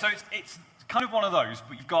yeah, so it's kind of one of those,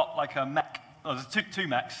 but you've got like a mech. Oh, there's two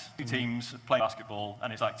mechs, two teams playing basketball,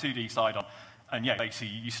 and it's like 2D side on. And yeah, basically,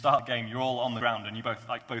 you start the game, you're all on the ground, and you both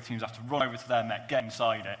teams have to run over to their mech, get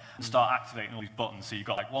inside it, and start activating all these buttons. So you've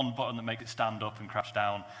got like one button that makes it stand up and crash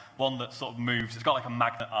down, one that sort of moves. It's got like a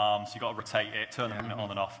magnet arm, so you've got to rotate it, turn the magnet on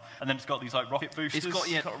and off. And then it's got these like rocket boosters.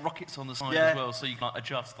 It's got rockets on the side as well, so you can like,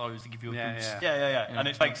 adjust those to give you a boost. Yeah. And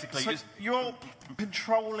it's basically... So you're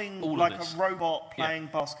controlling All of like this. a robot playing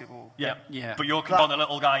basketball. Yeah. But you're controlling a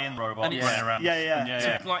little guy in the robot running around.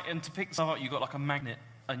 Yeah. And to pick stuff up, you've got like a magnet,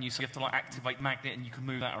 and you have to like activate magnet, and you can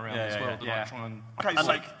move that around as well. To, like, try and Okay, And so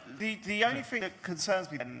like- the only thing that concerns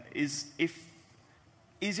me then is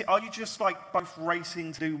are you just like both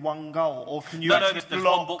racing to do one goal, or can you No, actually there's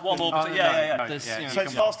block? one more. No, Yeah. There's, Yeah. you know, So you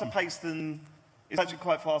it's can- faster paced than. It's actually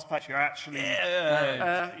quite fast paced. You're actually.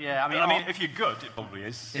 Yeah, I mean, if you're good, it probably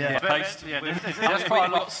is. Yeah. Fast-paced. There's quite a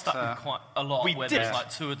we lot got stuck in quite a lot We where did. there's like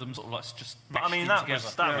two of them sort of like just But I mean,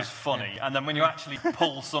 meshed that in was funny. And then when you actually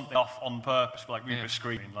pull something off on purpose, like we were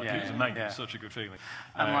screaming, like it was amazing. It was such a good feeling.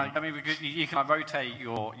 And like, I mean, because you can like, rotate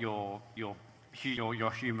your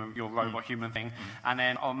robot human thing, and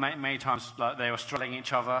then on many times like they were straddling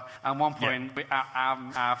each other. At one point,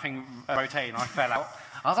 our thing rotated, and I fell out.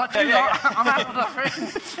 I was like, I'm out of the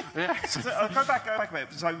thing. So, go back a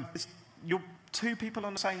bit. So you're two people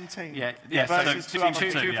on the same team. Yeah. Versus so two other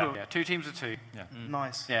two, people. yeah. 2 teams of 2. Yeah.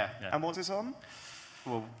 Nice. Yeah. And what's this on?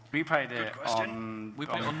 Well, we played it on. We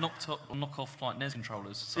played on knock-off like NES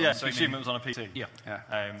controllers. So Yeah, I'm so assuming- assume it was on a PC. Yeah.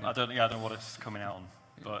 I don't know what it's coming out on.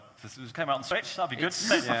 But if it came out on Switch, that'd be good.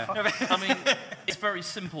 I mean, it's very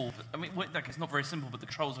simple. I mean, like, it's not very simple, but the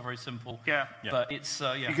controls are very simple. Yeah. But it's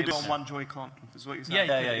You could do it on one Joy-Con, is what you're saying.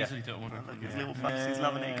 Yeah, easily do it on one. Look, his little face, he's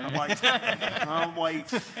loving it. Can't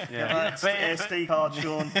wait. Get that SD card,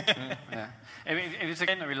 Sean. Yeah. It was the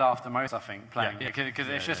game that we laughed the most, I think, playing. Because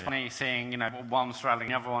it's just funny seeing, one straddling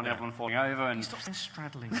the other one, everyone falling over. And Stop saying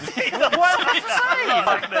straddling.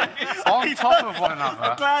 on top of one another.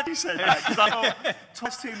 I'm glad you said that, because I thought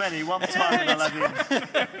twice too many, one time in 11.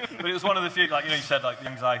 But it was one of the few, like, you said, like, the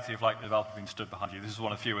anxiety of, like, the developer being stood behind you. This is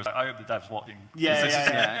one of the few. Where, like, I hope the dev's watching.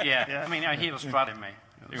 Yeah. I mean, he was straddling me.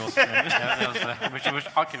 He was, Which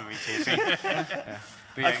I can reach it.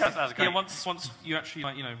 But yeah, that was great. Once you actually,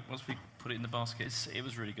 like, once we put it in the basket, it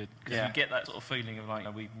was really good. Because you get that sort of feeling of,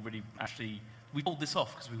 like, we really actually... We pulled this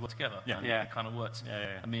off because we worked together. Yeah. It kind of worked.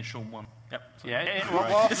 And me and Sean won. Yep. What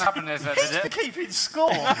often happened is that... He's been keeping score.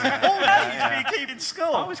 All day he's been keeping score.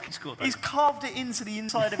 I always keep score, though. He's carved it into the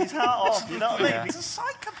inside of his heart. You know what I mean? He's a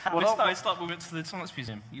psychopath. It's like we went to the Science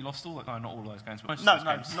Museum. You lost all that. No, not all those games. But most No, of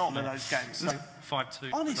those games. not all of those games. So,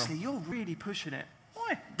 5-2. honestly, you're really pushing it.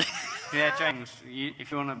 Why? Yeah, James, if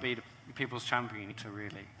you want to be the people's champion, you need to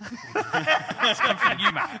really...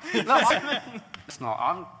 You, Matt. It's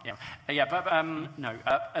not. But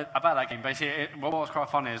about that game, basically, what was quite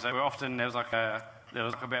fun is that there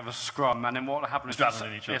was like a bit of a scrum, and then what happened is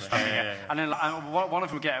Straddling each other. And then one of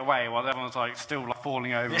them would get away while everyone's like still like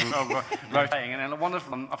falling over and rotating, and then one of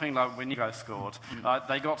them, I think like when you guys scored,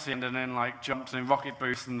 they got to the end and then like jumped in rocket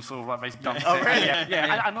boost and sort of like basically jumped. Oh, really?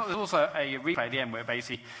 Yeah. And there's also a replay at the end where it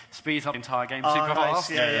basically speeds up the entire game Oh, super nice.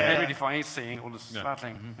 fast. Yeah. It's really funny seeing all this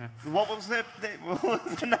straddling. What was the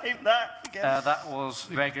name of that again? That was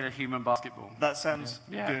regular human basketball. That sounds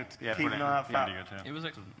good. Yeah, Keep an eye out for that. Really good, yeah. It was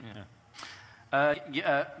excellent.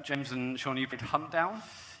 James and Sean, you played Hunt Down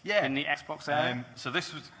Yeah. in the Xbox area. So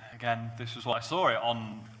this was what I saw it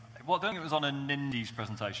on. Well, I don't think it was on an Indies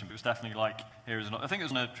presentation, but it was definitely like, I think it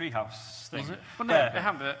was on a Treehouse thing. Was it? Well, no, it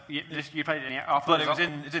happened, but you played it in the after. But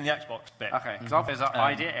it's in the Xbox bit. Okay, because after there's an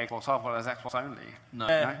idea Xbox, I thought it was Xbox only. No,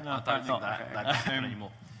 No, I don't think not that that. happens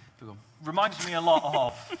anymore. Go on. Reminds me a lot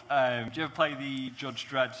of. Do you ever play the Judge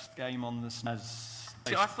Dredd game on the SNES?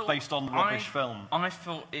 See, I thought- based on the rubbish film. I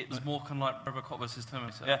felt it was more kind of like Robocop versus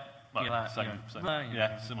Terminator. Yeah. Well, Yeah, same.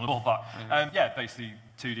 yeah. Similar ballpark. Basically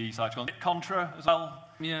 2D side-scrolling. Contra as well.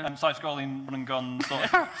 Yeah. Side-scrolling run and gun sort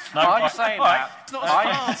of. Are you saying that? It's not as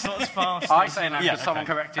fast. It's not as fast. I saying that Yeah, because someone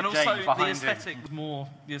okay. corrected And James also, the behind him.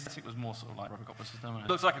 aesthetic was more sort of like Robocop versus Terminator.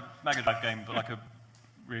 Looks like a Mega Drive game, but like a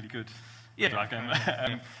really good Yeah. Drive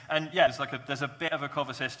game. And yeah, there's a bit of a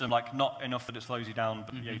cover system, like not enough that it slows you down,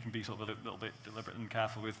 but yeah, you can be sort of a little bit deliberate and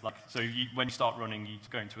careful with like. So when you start running, you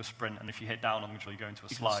go into a sprint, and if you hit down on the control, you go into a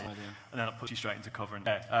slide, and then it puts you straight into cover. And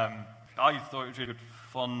I thought it was really good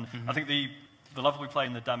fun. I think the level we played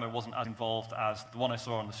in the demo wasn't as involved as the one I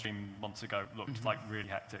saw on the stream months ago. Looked like really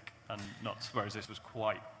hectic and nuts, whereas this was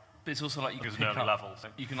quite. But it's also like you It was can an pick early up, level, so.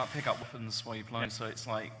 you can like pick up weapons while you're playing. So it's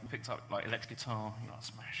like you picked up like electric guitar, you're like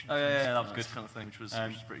smashing. Oh, yeah, things, that was that good. kind of thing, which was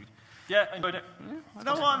pretty good. Yeah, I enjoyed it. You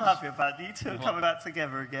know what I'm happy about? You two are coming back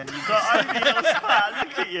together again. You've got Obi and Spat.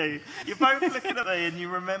 Look at you. You're both looking at me and you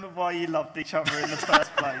remember why you loved each other in the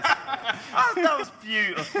first place. Oh, that was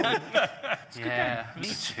beautiful. Yeah, me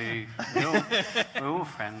too. We're all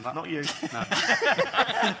friends. Not you. No.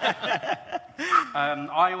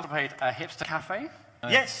 I also played Hipster Cafe.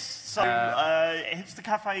 Yes, so Hipster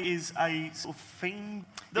Cafe is a sort of theme...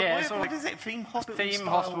 Yeah, what is it? Theme hospital Theme style?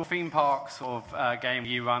 hospital, theme park sort of game.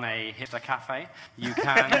 You run a hipster cafe. You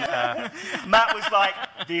can. Matt was like,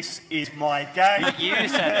 "This is my game." You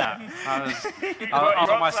said that. I was He on my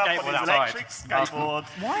rocks up skateboard on his outside. electric skateboard.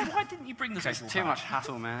 Why didn't you bring the It's skateboard too back? much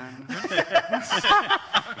hassle, man.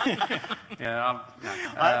 Yeah,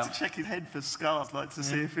 I had to check his head for scars, like to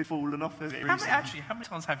see if he'd fallen off of it. How many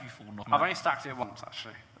times have you fallen off? I've only stacked it once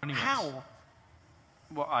actually. Only once. How?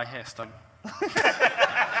 What I hissed.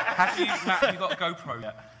 Have you, Matt, have you got a GoPro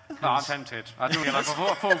yet? No, I'm tempted. I do get like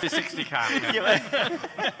a full 60 cam.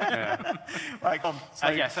 Yeah. Right, come on.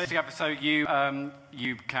 So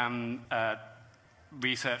you can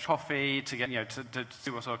research coffee to get to see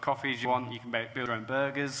what sort of coffees you want. You can build your own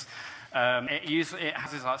burgers. It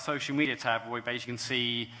has this like social media tab where you basically can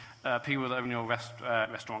see people that own your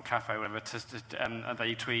restaurant, cafe, whatever, and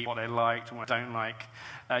they tweet what they liked and what they don't like.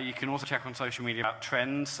 You can also check on social media about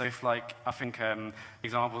trends. So if I think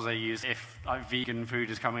examples they use, if like vegan food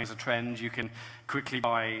is coming as a trend, you can quickly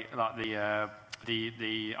buy like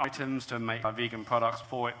the items to make vegan products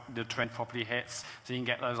before the trend properly hits, so you can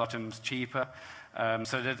get those items cheaper.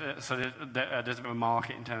 So there's a bit of a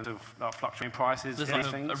market in terms of fluctuating prices. There's for like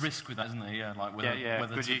things. a risk with that, isn't there? Yeah, like whether, whether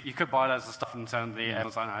Because you could buy loads of stuff and turn the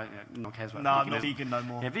everyone's like, no one cares about No, I'm veganism. not vegan no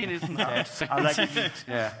more. Yeah, veganism dead. I like meat.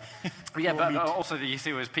 Yeah, but also you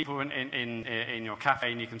see there's people in your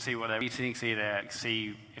cafe and you can see what they're eating, see if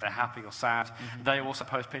they're happy or sad. They also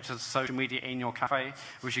post pictures of social media in your cafe,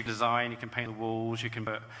 which you can design. You can paint the walls. You can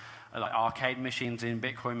put like arcade machines in,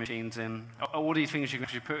 Bitcoin machines in, all these things you can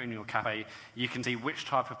actually put in your cafe. You can see which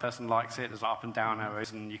type of person likes it. There's up and down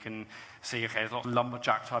arrows, and you can see, okay, there's lots of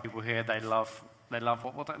lumberjack type people here. They love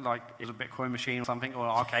what they like is a Bitcoin machine or something, or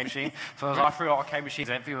an arcade machine. So I threw arcade machines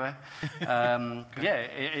everywhere. And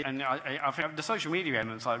I think the social media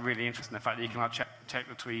element's like really interesting. The fact that you can like check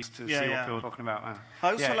the tweets to see what people are talking about.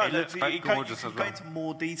 I also like that that you gorgeous can as go well. into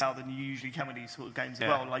more detail than you usually can with these sort of games as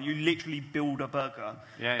well. Like you literally build a burger,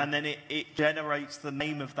 and then it generates the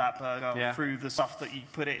name of that burger through the stuff that you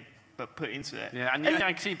put into it. Yeah, and you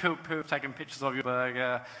can see people taking pictures of your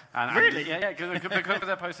burger. And Really? Because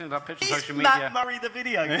they're posting that pictures on Is social media. Matt Murray the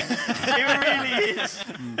video game? It really is.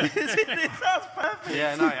 It sounds perfect.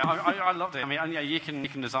 Yeah, no, I loved it. I mean, you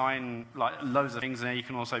can design like loads of things in there. You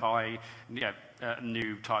can also buy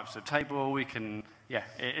new types of table.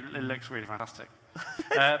 It looks really fantastic.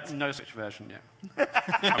 No Switch version yet.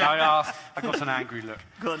 I asked, I got an angry look.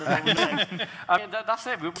 That's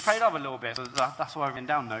it. We played over a little bit, so that's why I've written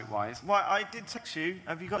down note-wise. Right, I did text you.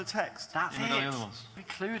 Have you got a text? That's We it. got the other ones. We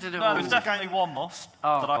included it No, all. there's definitely one lost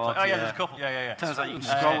that I played. Oh yeah, there's a couple. Yeah. Turns out you can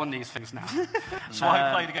scroll on these things now. So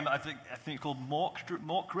I played a game that I think it's called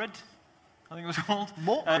Morkrid. I think it was called.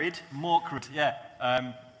 Morkrid? Morkrid, yeah.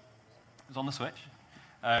 It was on the Switch.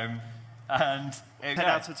 And 10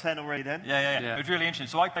 out of 10 already then? Yeah. It was really interesting.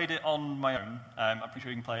 So I played it on my own. I'm pretty sure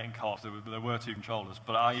you can play it in co-op. There were two controllers.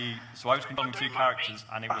 But I was controlling two characters,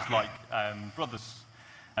 and it was like brothers.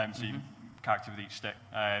 So you character with each stick.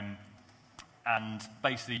 And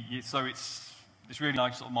basically, it's this really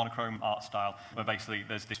nice sort of monochrome art style, where basically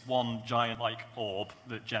there's this one giant like orb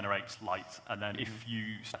that generates light, and then if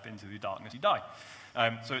you step into the darkness, you die.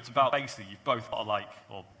 So it's about basically you've both got to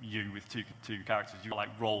or you with two characters, you've got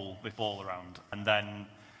to roll this ball around, and then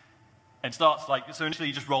it starts so initially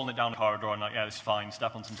you're just rolling it down the corridor and this is fine,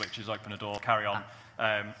 step on some glitches, open a door, carry on.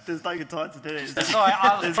 There's no good time to do it.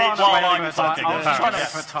 I was trying to wait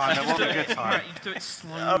for a time. It wasn't a good time. Right, you do it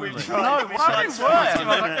slowly. We've tried. Why did it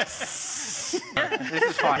work? This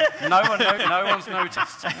is fine. No one's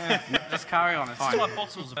noticed. Just carry on. It's That's fine. why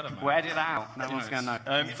bottles are better, man. We'll edit that out. No one's going to know.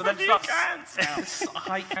 But then it starts, It's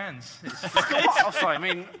high cans. Oh, sorry. I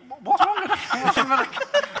mean, what's wrong with it?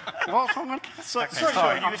 Sorry,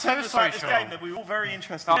 sorry, you I'm were so telling us sorry, about this Sean. game that we were all very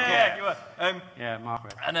interested Oh, in. yeah, you were. Yeah,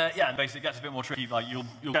 Margaret. And basically it gets a bit more tricky. Like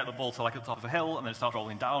you'll get the ball to the top of a hill, and then it starts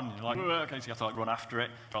rolling down, and you're like, okay, so you have to run after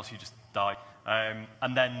it, or else you just die.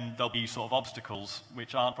 And then there'll be sort of obstacles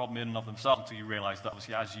which aren't a problem in and of themselves until you realise that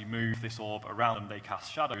obviously as you move this orb around them, they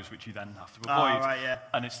cast shadows which you then have to avoid. Right, yeah.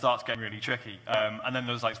 And it starts getting really tricky. And then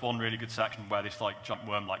there's like one really good section where this like giant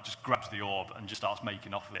worm like just grabs the orb and just starts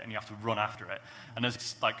making off with it, and you have to run after it. And as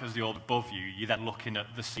it's like as the orb's above you, you're then looking at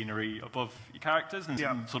the scenery above your characters and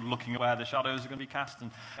sort of looking at where the shadows are going to be cast.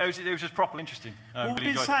 And it was just properly interesting. Well, really we've been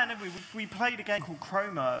enjoyed saying, we played a game called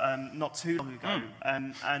Chroma not too long ago,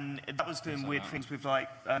 and that was doing weird things with like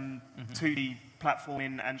 2D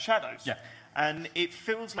platforming and shadows. Yeah. And it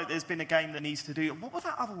feels like there's been a game that needs to do. What was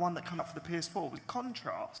that other one that came up for the PS4? Was it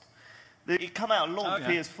Contrast? It came out along the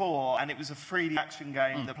PS4, and it was a 3D action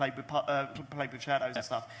game that played with shadows and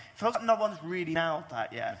stuff. It feels like no one's really nailed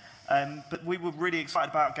that yet. But we were really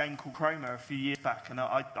excited about a game called Chroma a few years back, and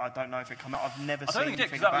I don't know if it came out. I've never seen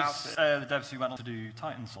anything about it. That was the devs who went on to do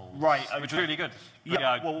Titan Souls. Right, okay. Which was really good. Yeah,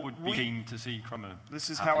 Yeah, I well, would be keen to see Chroma.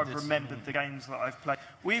 This is how I've remembered the games that I've played.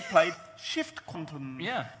 We've played Shift Quantum.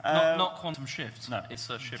 Yeah, not Quantum Shift. No. It's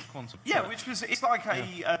a Shift Quantum. Yeah, which was, it's like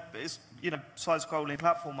it's, side-scrolling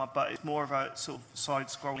platformer, but it's more of a sort of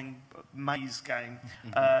side-scrolling maze game.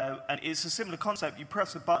 And it's a similar concept. You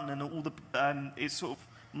press a button and all the, it's sort of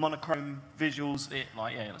monochrome visuals. It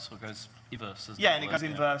sort of goes inverse, doesn't it? Yeah, and it goes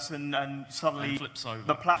inverse, and suddenly And flips over.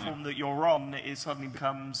 the platform that you're on, it suddenly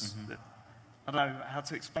becomes, I don't know how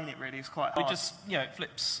to explain it really, it's quite hard. It just, it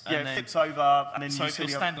flips. Yeah, And it then, flips over, and then so you if see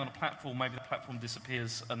you're the standing on a platform, maybe the platform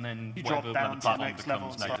disappears, and then You drop whatever- down to the next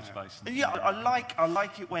level and native stuff. space. Yeah, I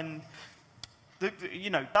like it when,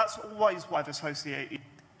 that's always what I've associated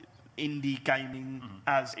indie gaming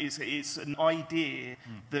as. It's an idea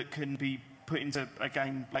that can be put into a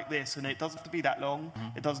game like this, and it doesn't have to be that long.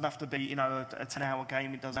 It doesn't have to be, a 10-hour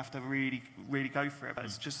game. It doesn't have to really, really go for it. But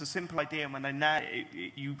it's just a simple idea, and when they nail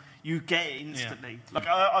it, you get it instantly. Like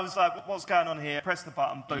I was like, what's going on here? Press the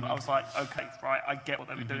button, boom. I was like, okay, right, I get what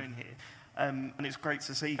they were doing here. And it's great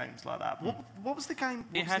to see games like that. What was the game?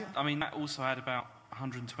 That also had about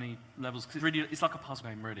 120 levels, because it's like a puzzle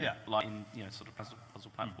game, really. Yeah. Like in, sort of puzzle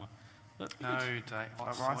platform. No, Dave,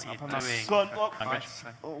 what Right, are you up on doing? Go on,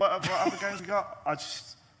 what other games we got?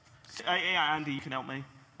 Andy, you can help me.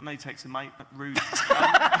 I know you're texting, mate. Rude.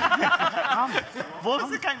 What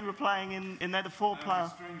was the game we were playing in there, the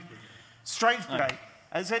 4-player? Strange Brigade.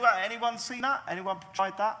 Has anyone seen that? Anyone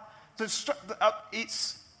tried that? So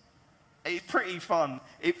it's pretty fun.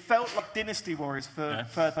 It felt like Dynasty Warriors for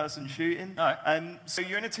third-person shooting. Right. So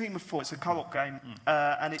you're in a team of 4. It's a co-op game,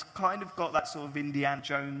 and it's kind of got that sort of Indiana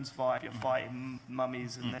Jones vibe. You're fighting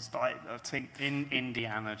mummies and this type of thing. In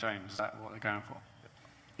Indiana Jones, is that what they're going for?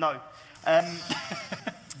 No.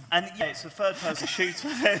 And it's a third-person shooter.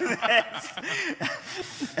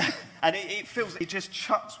 And it just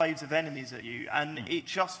chucks waves of enemies at you, and it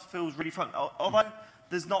just feels really fun. Although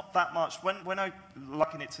there's not that much, when I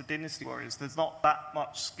liken it to Dynasty Warriors, there's not that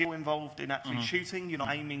much skill involved in actually shooting. You're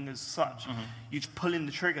not aiming as such. You're just pulling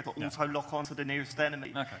the trigger to also lock onto the nearest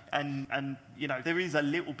enemy. Okay. And there is a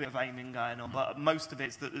little bit of aiming going on, but most of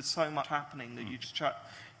it's that there's so much happening that you just try,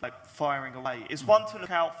 firing away. It's one to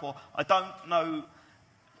look out for. I don't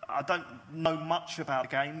know much about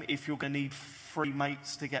the game, if you're going to need 3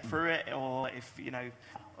 mates to get through it, or if,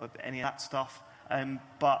 or any of that stuff.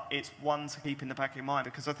 But it's one to keep in the back of your mind,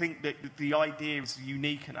 because I think that the idea is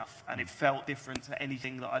unique enough, and it felt different to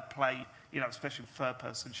anything that I'd played, especially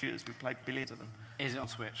third-person shooters. We've played billions of them. Is it on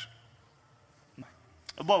Switch?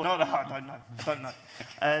 Well, no, I don't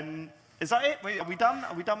know. Is that it? Are we done?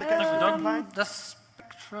 Are we done with games we've been playing? The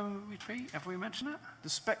Spectrum Retreat, have we mentioned it? The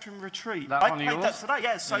Spectrum Retreat. That I one of played that yours? today,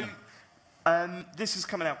 yeah. So this is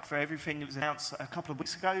coming out for everything. It was announced a couple of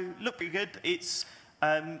weeks ago. Looked pretty good. It's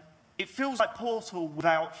it feels like Portal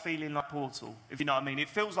without feeling like Portal, if you know what I mean. It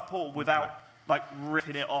feels like Portal without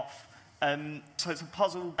ripping it off. So it's a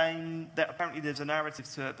puzzle game that apparently there's a narrative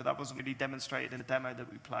to it, but that wasn't really demonstrated in the demo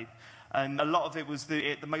that we played. And a lot of it was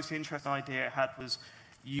the most interesting idea it had was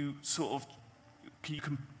you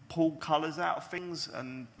can pull colours out of things,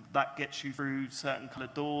 and that gets you through certain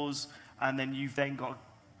coloured doors, and then you've then got to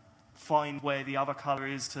find where the other colour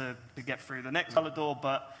is to get through the next coloured door,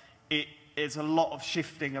 but it's a lot of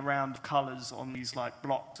shifting around colours on these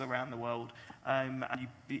blocks around the world, and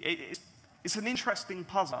it's an interesting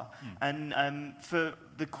puzzle. And for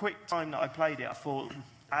the quick time that I played it, I thought,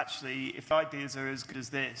 actually, if the ideas are as good as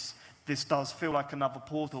this does feel like another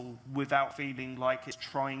Portal without feeling like it's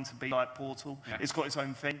trying to be like Portal. Yeah. It's got its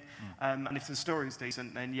own thing. And if the story is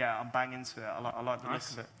decent, then yeah, I'm bang into it. I like the look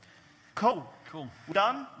of it. Cool. Cool. We're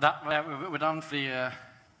done? We're done for the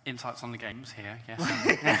Insights on the games here,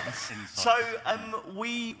 yes. So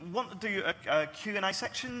we want to do a Q&A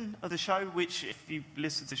section of the show, which if you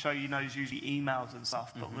listen to the show, you know is usually emails and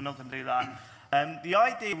stuff, but we're not going to do that. The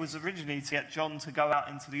idea was originally to get John to go out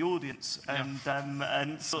into the audience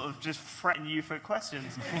and sort of just threaten you for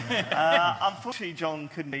questions. Unfortunately, John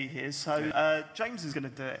couldn't be here, so James is going to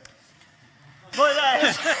do it.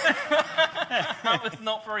 I was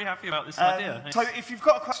not very happy about this idea. So if you've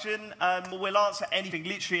got a question, we'll answer anything,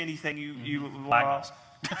 literally anything you want to ask.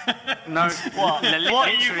 No. What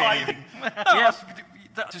are you hiding? Yes,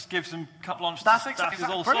 that just gives them carte blanche. That's all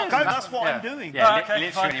brilliant. sorts. That's what I'm doing. Yeah, okay,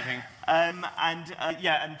 literally fine. anything. And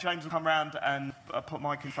James will come round and put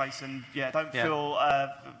Mike in face, and don't feel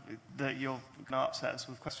that you're going to upset us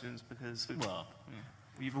with questions because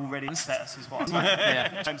you've already upset us as well.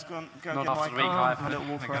 James, go get Not Mike. after the week I've A little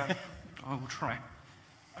walk around. I will try.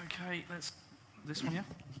 Okay, let's. This one, yeah?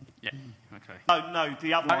 Yeah. Okay. No,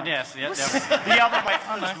 the other one. Yes, yeah. The other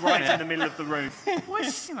microphone's right in the middle of the room. Well,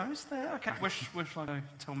 it's there. Okay. Where shall I go?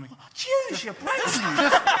 Tell me. Use your brain.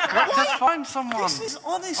 Just find someone. This is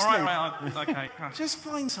honestly. All right, okay. Just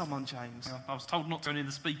find someone, James. I was told not to go near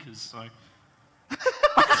the speakers, so.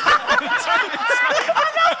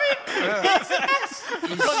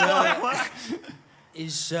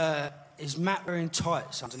 Is Matt wearing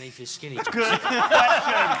tights underneath his skinny? Good question.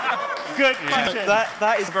 Good question.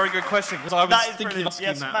 That is a very good question because I was That is thinking brilliant. of asking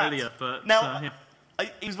Yes, that Matt. earlier, but Now,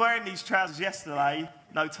 he was wearing these trousers yesterday,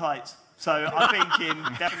 no tights. So I'm thinking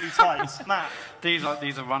definitely tights. Matt, These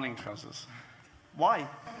are running trousers. why?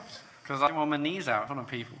 Because I don't want my knees out in front of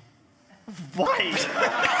people. Why?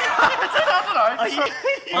 Are you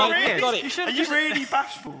really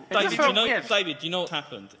bashful? David, felt you know, weird. David, you know what's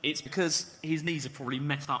happened? It's because his knees are probably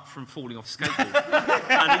messed up from falling off a skateboard.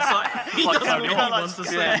 And it's like, he doesn't want anyone to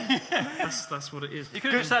say. That's what it is. You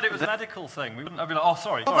could have just said it was a medical thing. We wouldn't have been like, oh,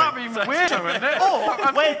 sorry. Well, that'd be weirder, wouldn't it?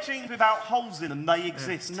 Or wear jeans without holes in them, they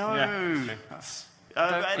exist. No. Yeah. That's...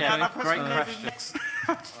 Great question.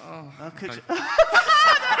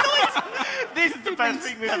 This is the best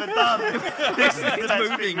thing we've ever done. This is the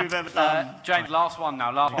best thing we've ever done. James, last one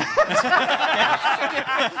now. Last one.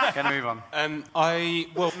 Gonna move on.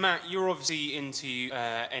 Matt, you're obviously into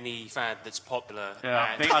any fad that's popular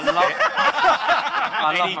Yeah. at I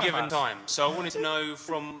love any my given fans. time. So I wanted to know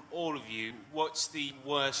from all of you, what's the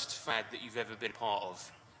worst fad that you've ever been part of?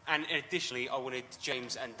 And additionally, I wanted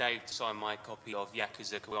James and Dave to sign my copy of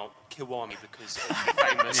Yakuza Kiwami because of the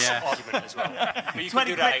famous argument as well. But you can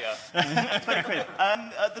do that later. 20 quid.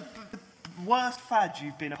 The worst fad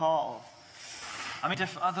you've been a part of? I mean, I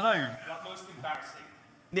don't know. Most embarrassing.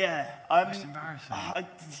 Yeah. Most embarrassing.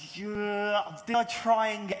 Did I try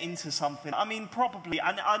and get into something? I mean, probably.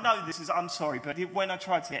 And I know this is. I'm sorry, but when I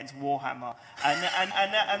tried to get into Warhammer, and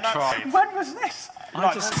that's, when was this?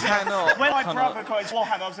 I just cannot. When my brother got into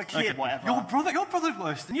Warhammer, I was a kid, whatever. Your brother's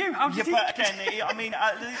worse than you. How did you But again, I mean,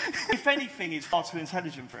 if anything, it's far too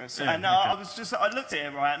intelligent for us. And I looked at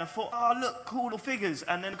it right, and I thought, oh, look, cool little figures.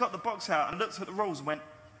 And then I got the box out and looked at the rules and went,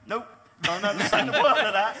 nope. I don't understand the word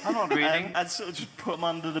of that. I'm not reading. And sort of just put them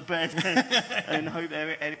under the bed and hope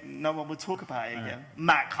no one would talk about it again.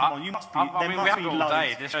 Matt, come on, you must be. I There mean, must we have be got all loads.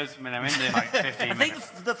 day. This show's been in there like 15 I think minutes.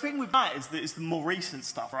 the thing with Matt is that it's the more recent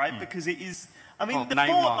stuff, right? Because it is. I mean, Well, the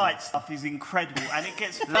name Fortnite one. stuff is incredible, and it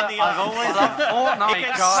gets Look, funnier. I've always loved Fortnite, It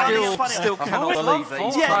gets guys. funnier. Still I've cannot always believe loved that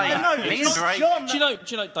he's Fortnite. Yeah, I know. Me It's and not Drake. John. Do you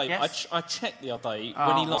know, Dave? Yes. I checked the other day Oh,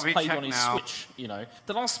 when he what last have we played checked on his now? Switch. You know,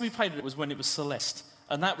 the last time we played it was when it was Celeste,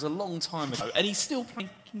 and that was a long time ago. And he's still playing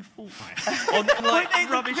Fortnite on like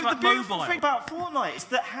rubbish The like beautiful mobile. thing about Fortnite is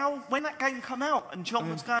that when that game come out and John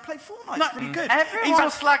was going to play Fortnite, it's really good. Everyone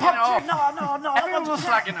was slagging it off. No. Everyone was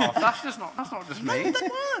slagging it off. That's not just No, me. they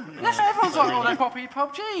weren't. Yes, everyone's like, oh, they're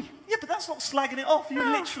PUBG. Yeah, but that's not slagging it off. You're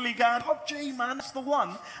literally going, PUBG, man, that's the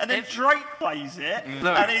one. And then Drake plays it,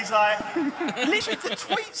 Look. and he's like, literally the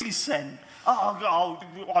tweets he sent.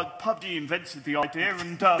 PUBG invented the idea,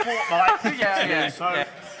 and Fortnite. Yeah.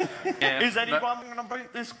 Is anyone going to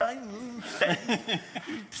beat this game?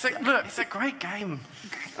 Look, it's a great game.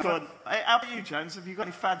 Go on. Hey, how about you, James? Have you got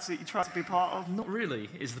any fads that you try to be part of? Not really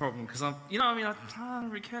is the problem because I don't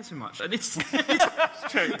really care too much, and it's True.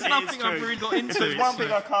 it's nothing I've really got into. If there's one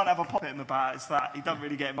thing I can't have a pop at him about, it's that he doesn't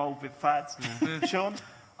really get involved with fads. Sean?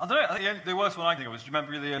 I don't know. I think the worst one I think of was, do you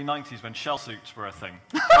remember the early 90s when shell suits were a thing?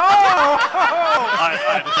 I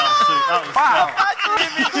had a shell suit. That was Wow.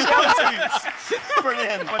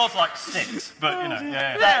 Brilliant. I was like 6, but you know,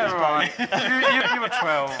 yeah. Yeah, right. You were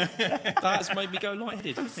 12. That has made me go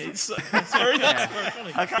lightheaded. It's very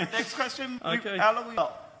funny. Okay, next question. Okay. How long we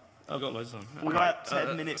got? I've got loads of them. We got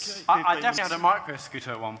 10 minutes. I 15 definitely had a minutes. micro scooter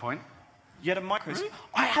at one point. You had a micro. Really?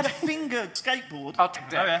 I had a fingered skateboard. I'll take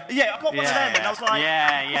that. Oh, yeah, I got one of them, and I was like,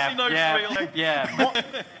 yeah. What?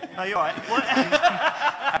 No, you're right. What?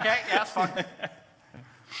 Okay, yeah, that's fine.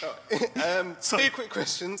 Two quick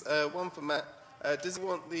questions. One for Matt. Does he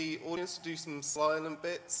want the audience to do some silent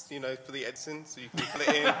bits, for the editing, so you can put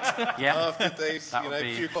it in after they've,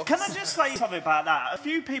 few coughs? Can I just say something about that? A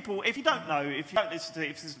few people, if you don't know, if you don't listen to it,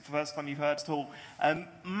 if this is the first time you've heard at all,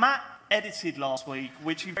 Matt edited last week,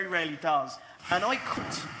 which he very rarely does, and I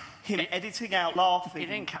caught him editing out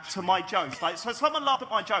laughing to my jokes. Like, so someone laughed at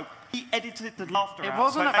my joke, he edited the laughter out. It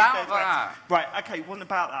wasn't about that. Right, okay, it wasn't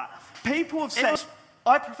about that. People have said...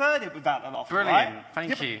 I preferred it without the laughter. Brilliant, right?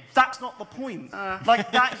 thank you. That's not the point.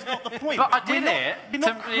 That is not the point. But I did You're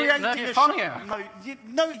not creating make a it funnier. But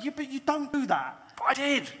you don't do that. But I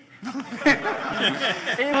did.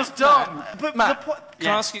 It was done. But Matt, can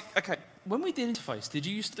I ask you? Okay, when we did Interface, did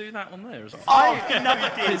you used to do that on there as well? I know you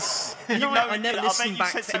did. I never listened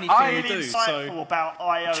back to anything you do. So about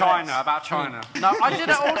iOS. China. No, I did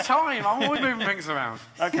it all the time. I'm always moving things around.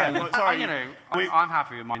 Okay, well, sorry. I'm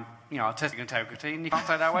happy with mine. Artistic integrity, and you can't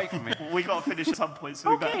take that away from me. We got to finish at some point,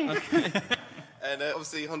 so we better. And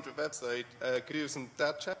obviously, 100th episode, could you do some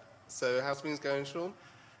dad chat? So, how's things going, Sean?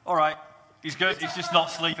 All right. He's good. He's just not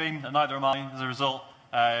sleeping, and neither am I as a result.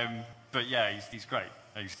 But yeah, he's great.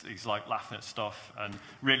 He's like laughing at stuff and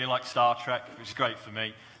really likes Star Trek, which is great for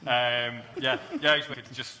me. He's wicked.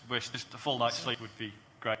 Just wish just a full night's sleep would be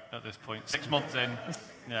great at this point. 6 months in,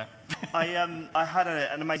 yeah. I had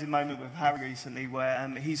an amazing moment with Harry recently where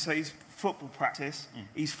he's football practice.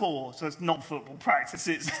 He's 4, so it's not football practice.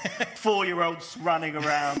 It's 4-year-olds running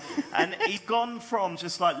around, and he's gone from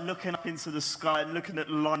just like looking up into the sky and looking at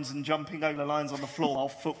the lines and jumping over the lines on the floor while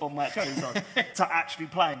football match goes on to actually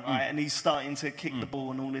playing, right? And he's starting to kick the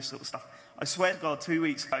ball and all this sort of stuff. I swear to God, 2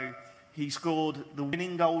 weeks ago, he scored the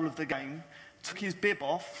winning goal of the game, took his bib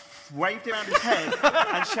off, waved it around his head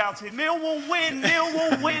and shouted, "Millwall win!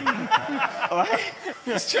 Millwall win!" Right?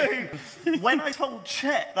 It's true. When I told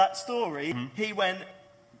Chet that story, he went,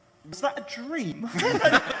 "Was that a dream?"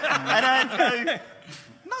 And I'd go,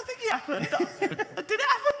 "No, I think it happened. Did it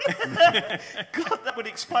happen?" God, that would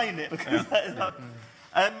explain it. Because is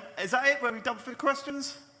that it? Were we done for the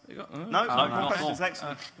questions? No questions.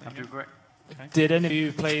 Excellent. I do great. Okay. Did any of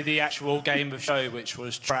you play the actual game of show, which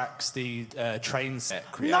was Trax, the train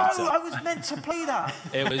set creator? No, I was meant to play that.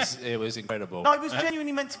 It was incredible. No, I was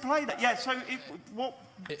genuinely meant to play that. Yeah. So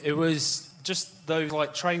It was just those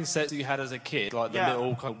like train sets that you had as a kid, like the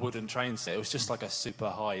little kind of wooden train set. It was just like a super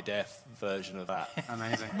high def version of that.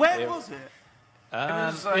 Amazing. Where was it? In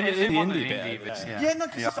the indie bit. Yeah, no,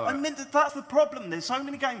 because I meant that's the problem. There's so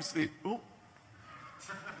many games. Did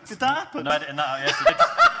that happen? No, editing that out, yes,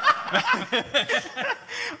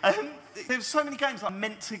 I did. There's so many games I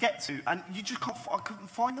meant to get to, and you just can't. I couldn't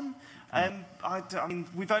find them. I mean,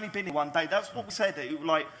 we've only been here one day. That's what we said.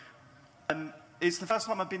 It's the first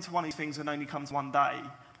time I've been to one of these things and only comes one day,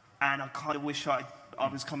 and I kind of wish I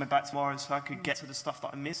was coming back tomorrow so I could get to the stuff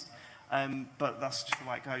that I missed. But that's just the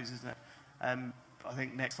way it goes, isn't it? I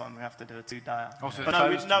think next time we have to do a 2-day. We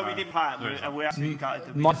didn't play it. We absolutely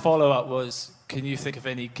gutted. My follow-up was, can you think of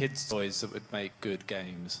any kids' toys that would make good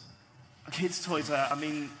games? Kids' toys, I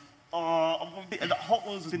mean, Hot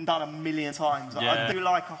Wheels has been done a million times. Yeah. I do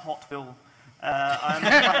like a Hot Wheel.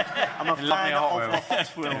 I'm a fan of a Hot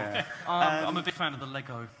Wheel. Yeah. I'm a big fan of the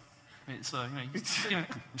Lego. It's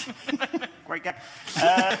great game.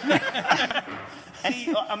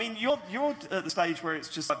 I mean, you're at the stage where it's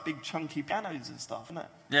just like big chunky pianos and stuff, isn't it?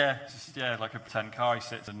 Yeah, like a pretend car he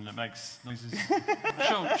sits and it makes noises.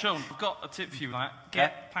 Sean, I've got a tip for you.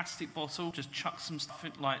 Get a plastic bottle, just chuck some stuff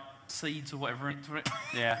in, like seeds or whatever into it.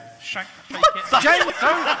 Yeah. Shake it. James,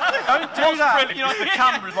 don't do that. Brilliant. You know, the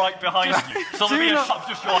camera's right behind you, so there'll be a shot of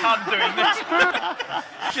just your hand doing this.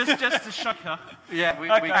 just to shake her. Yeah, we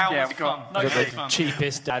got the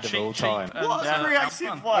cheapest dad of all time. What a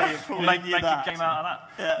creative way of calling make you that. a game out of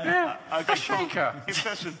that. Yeah. Okay, shaker.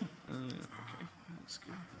 Discussion.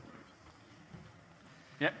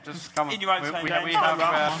 Yep, just come on. In your own time. We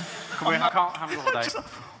can't have it all day.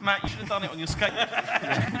 Matt, you should have done it on your skate.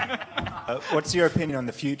 What's your opinion on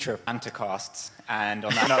the future of Anticasts? And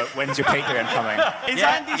on that note, when's your Patreon coming? Is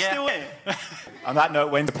Andy still here? On that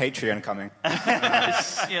note, when's the Patreon coming?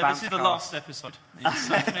 This is the last episode. Look,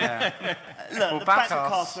 the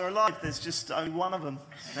Bantercasts are alive. There's just only one of them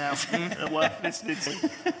now worth listening to.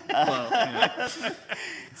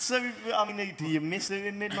 So, I mean, do you miss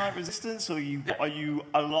doing Midnight Resistance, or are you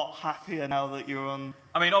a lot happier now that you're on?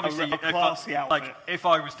 I mean, obviously, a classy outfit? If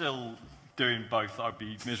I was still doing both, I'd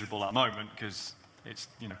be miserable at the moment because it's,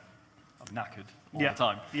 I'm knackered. all the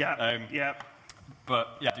time. Yeah.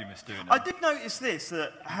 But yeah, I do miss doing it. I did notice this,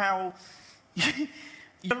 that how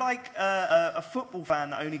you're like a football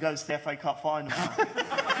fan that only goes to the FA Cup final.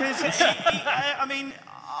 Because, I mean,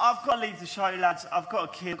 I've got to leave the show, lads. I've got a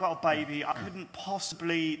kid, I've got a baby. I couldn't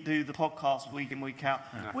possibly do the podcast week in, week out.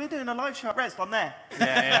 No. We're doing a live show at Rezzed. I'm there.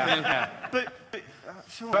 Yeah. But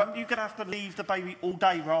Sean, you're going to have to leave the baby all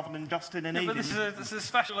day rather than just in an evening. But this is a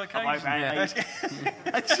special occasion. It's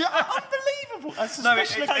unbelievable.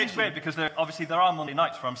 It's weird because there are Monday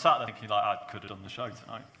nights where I'm sat there thinking, like, I could have done the show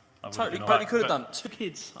tonight. Totally could have done. 2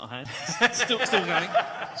 kids I had. still going.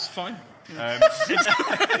 It's fine.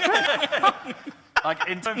 Like,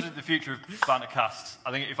 in terms of the future of Bantercasts,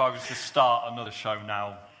 I think if I was to start another show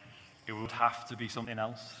now, it would have to be something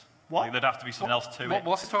else. What? Like, there'd have to be something else to it.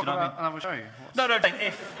 What's talking about another show? No,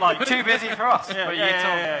 if, like... Too busy for us. No,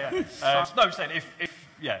 I'm saying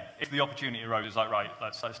if the opportunity arose, it's like, right,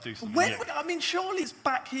 let's do something new. I mean, surely it's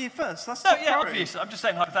back here first. That's obvious. I'm just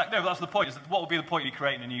saying, hypothetically, no, that's the point. What would be the point of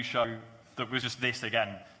creating a new show that was just this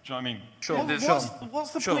again? Do you know what I mean? Sure.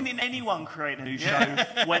 What's the point in anyone creating a new show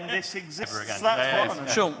when this exists?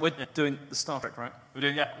 Sean, we're doing the Star Trek, right? We're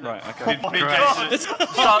doing, Right, okay.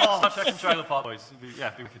 Star Trek and Trailer Park Boys.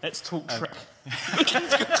 Let's talk Trek. Is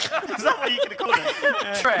that what you're going to call it?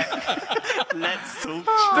 Trek. Let's talk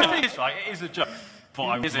The thing is, right, it is a joke, but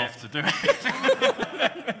I would love to do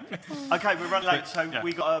it. Okay, we're running late, so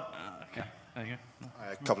we got a... Okay, there you go.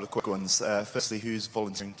 A couple of quick ones. Firstly, who's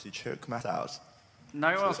volunteering to choke Matt out?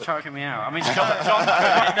 No one's choking me out. I mean, John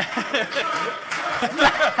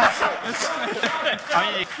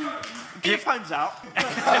get your phones out.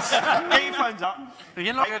 Get your phones up.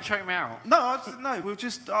 You're not going to choke me out. No, we'll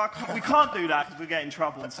just we can't do that because we get in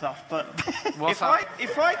trouble and stuff. But if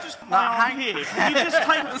I just hang here, can you just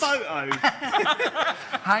take a photo?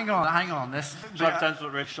 Hang on. This pretends to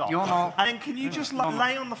really sharp. You're not. And then can you just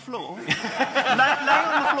lay on the floor? lay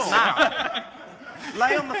on the floor. Now.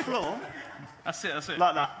 Lay on the floor. That's it.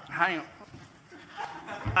 Like that. Hang on.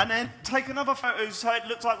 And then take another photo so it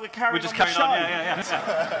looks like we're carrying on the show. Yeah.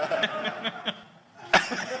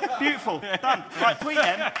 Beautiful. Done. Right, tweet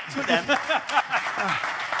them.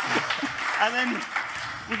 And then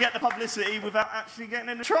we get the publicity without actually getting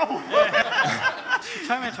into trouble.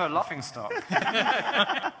 Turn me into a laughing stock.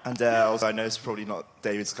 And also, I know it's probably not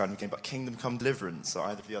David's kind of game, but Kingdom Come Deliverance. Are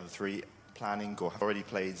either of the other three planning or have already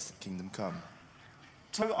played Kingdom Come?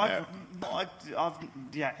 So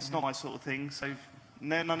it's not my sort of thing. So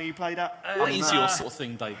none of you play that. What is your sort of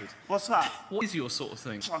thing, David? What's that? What is your sort of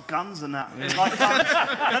thing? It's like guns and that. It's like guns.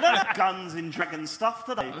 They don't have guns in Dragon stuff,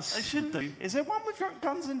 do they? They should do. Is there one with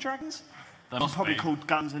Guns and Dragons? It's probably called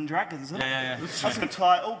Guns and Dragons, isn't it? Yeah. That's a good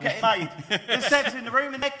title. Get it made. There's devs in the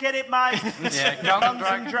room and they get it made. Yeah,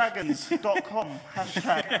 gunsanddragons.com.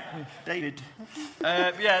 Hashtag David.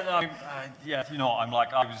 You know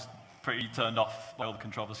what, I was pretty turned off by all the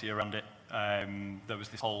controversy around it. There was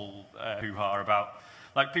this whole hoo-ha about,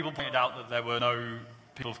 like, people pointed out that there were no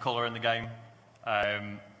people of colour in the game,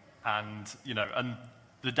 and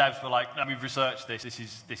the devs were like, no, we've researched this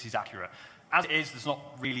is accurate. As it is, there's not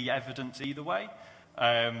really evidence either way,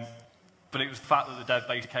 but it was the fact that the dev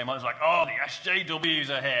basically came on and was like, oh, the SJWs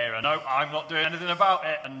are here, and I'm not doing anything about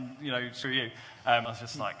it, and, screw you. I was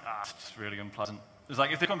just like, it's just really unpleasant. It's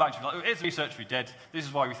like, if they come back to me, like, here's the research we did, this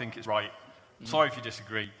is why we think it's right, sorry if you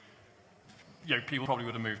disagree, people probably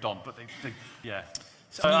would have moved on, but they.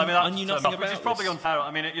 So, which is probably unfair.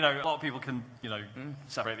 I mean, a lot of people can,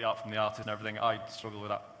 separate the art from the artist and everything. I struggle with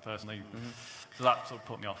that personally, so that sort of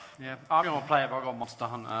put me off. Yeah, I'm going to play it, but I've got Monster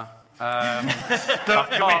Hunter. I've got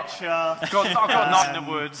Night in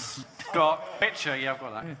the Woods. Got Witcher, I've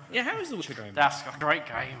got that. Yeah, how is the Witcher game? That's a great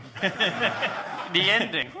game. The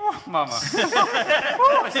ending, mama.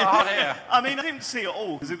 It's hard here. I mean, I didn't see it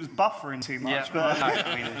all because it was buffering too much.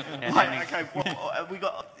 Okay, we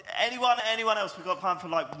got anyone else? We got time for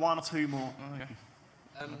like one or two more.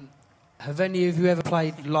 Have any of you ever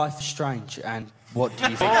played Life is Strange, and what do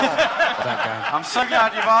you think of that game? I'm so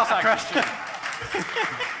glad you've asked that question.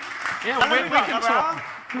 We can talk.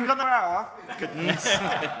 We've got another hour. Goodness.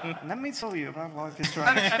 Let me tell you about Life is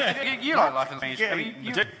Strange. You like Life is Strange?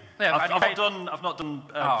 I've not done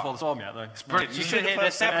Before the Storm yet, though. It's brilliant. You should hear the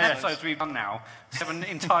 7 episodes we've done now. 7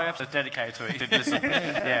 entire episodes dedicated to it. You should listen.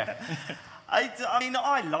 Yeah. I mean,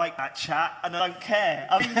 I like that chat, and I don't care.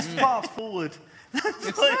 I mean, it's fast forward.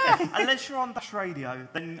 Unless you're on Dash Radio,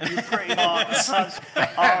 then you pretty much are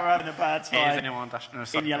having a bad time in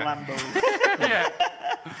your Lambo. Yeah.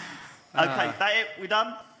 Okay, that it? We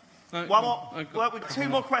done? One more. Well, we've got two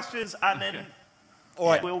more questions, and then all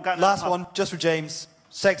right. We'll go last one, just for James.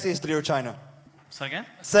 Sexiest Little China. Say again?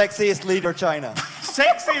 Sexiest leader of China.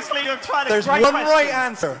 Sexiest leader of China. There's Great one question. right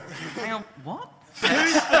answer. Hang on, what?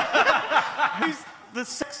 Who's the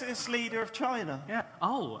sexiest leader of China? Yeah.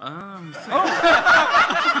 Oh,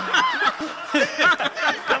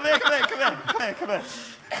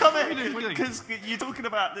 Come here, because you're talking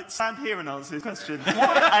about that. Stand here and answer this question.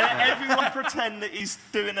 And everyone pretend that he's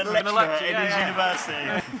doing a lecture in his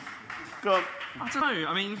university. Go on. I don't know.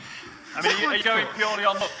 I mean, are you going purely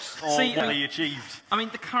on looks or what he achieved? I mean,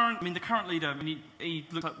 the current leader. I mean, he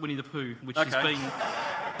looks like Winnie the Pooh, which has been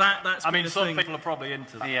that's. I mean, been some thing. people are probably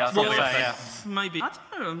into that. Yeah, maybe. I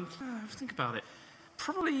don't know. Think about it.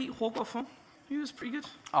 Probably Huo Guofeng. He was pretty good.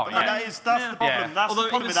 Oh, yeah. That's the problem. Yeah. That's the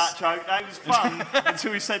problem with that joke. That was fun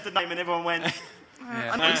until we said the name and everyone went.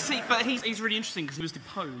 But he's really interesting because he was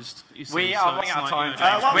deposed. You see, We so are running it's out of like, time, you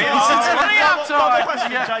know, James. One more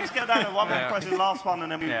question, James. Get down to one more question, last one,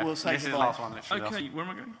 and then we'll say this is the last one, literally. Okay, where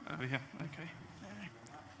am I going? Over here. Okay.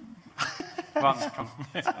 Come.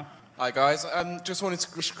 Hi guys, just wanted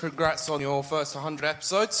to wish congrats on your first 100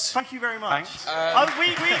 episodes. Thank you very much. Thanks.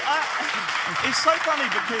 It's so funny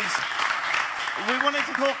because we wanted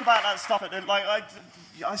to talk about that stuff. I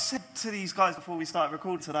said to these guys before we started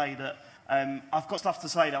recording today that I've got stuff to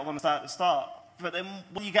say that I want to say at the start, but then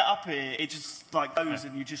when you get up here, it just goes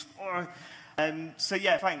and you just. So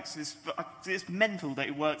yeah, thanks. It's mental that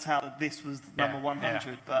it worked out that this was number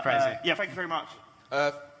 100. But crazy. Yeah, thank you very much.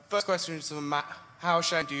 First question is for Matt. How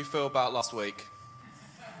ashamed do you feel about last week?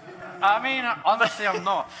 I mean, honestly, I'm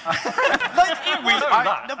not. It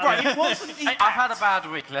wasn't the I've had a bad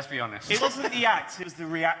week, let's be honest. It wasn't the act, it was the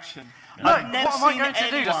reaction. No, I've never what am I seen going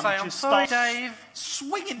to do? Just say, I'm sorry, start Dave?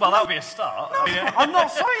 Swinging. Well, that would be a start. I'm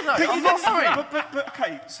not sorry, though. I'm not sorry. But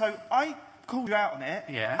okay, so I called you out on it,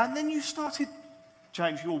 and then you started.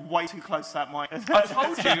 James, you're way too close to that mic. I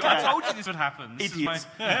told you this would happen. Idiots.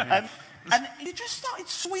 And you just started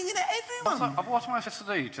swinging at everyone. What am I supposed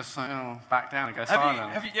to do? Just back down and go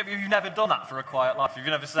silent? Have you never done that for a quiet life? Have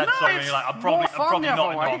you never said No, something it's like, I'm more probably fun the not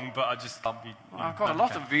other way. wrong, but I just can't be... I've got a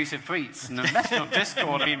lot of abusive tweets, and the message on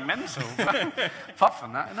Discord being mental. Apart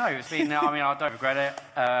from that, no, it's been, I don't regret it,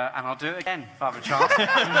 and I'll do it again if I have a chance.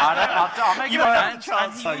 I'll make You it won't have the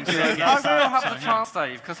chance, though. I will have the chance,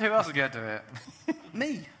 Dave, because who else is going to do it?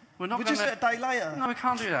 Me. We're not We're going just a day later. No, we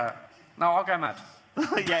can't do that. No, I'll go mad.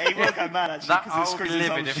 Yeah, he will go mad, actually, because it screws his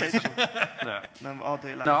own shit. No, I'll do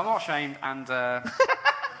it later. no, I'm not ashamed, and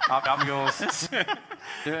I'm yours.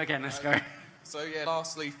 Do it again, let's go. So yeah,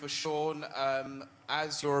 lastly for Sean,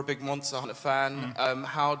 as you're a big Monster Hunter fan,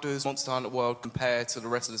 how does Monster Hunter World compare to the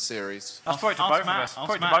rest of the series? That's probably to both of us.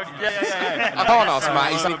 Probably to both of us. Yeah. I can't ask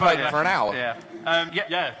Matt, he's only played it for an hour. Yeah.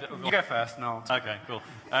 You go first, no. Okay, cool.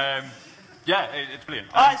 Yeah, it's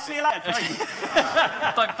brilliant. All right, see you later. David,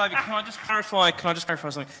 can I just clarify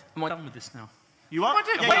something? Am I done with this now? You are? We're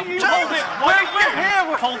here.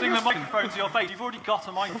 We're holding the microphone to your face. You've already got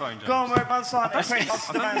a microphone, James. Go on, we're about to start.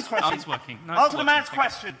 Answer the man's question. It's working. No, Answer the man's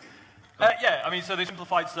question. So they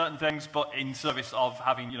simplified certain things, but in service of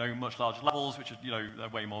having, much larger levels, which are, they're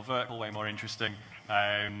way more vertical, way more interesting.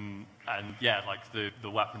 The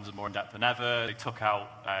weapons are more in depth than ever. They took out,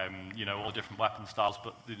 all the different weapon styles,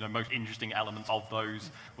 but the most interesting elements of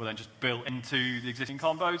those were then just built into the existing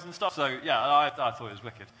combos and stuff. So, I thought it was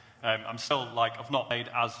wicked. I'm still, I've not made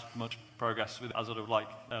as much progress with it as I would have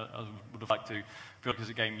liked to. I feel like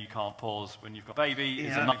it's a game you can't pause when you've got a baby.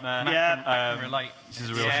 It's a nightmare. I can relate. This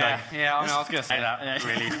is a real shame. Yeah, I was going to say that,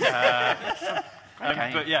 really. But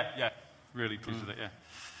really pleased with it,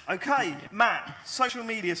 Okay, Matt, social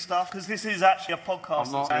media stuff, because this is actually a podcast.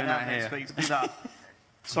 I'm not doing that here. Next week to do that.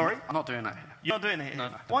 Sorry? I'm not doing that here. You're not doing it here?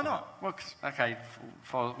 No. Why not? Well,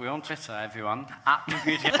 we're on Twitter, everyone.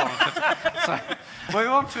 @BeautyFun on Twitter. So, we're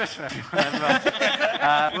on Twitter, everyone.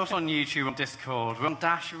 We're also on YouTube, on Discord. We're on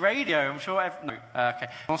Dash Radio. I'm sure okay.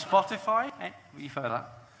 On Spotify. You've heard that.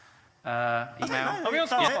 Email. Are we on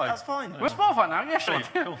Spotify? That's fine. We're on Spotify now, yeah, sure.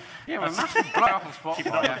 Cool. Yeah, we're massive blow up on Spotify. Keep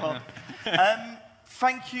it up,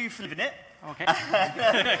 thank you for living it. Okay.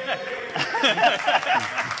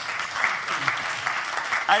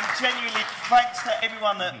 And genuinely, thanks to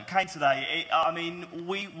everyone that came today.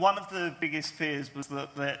 One of the biggest fears was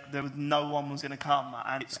that no one was going to come,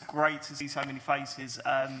 and it's great to see so many faces.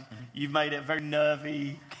 You've made it a very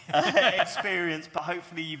nervy experience, but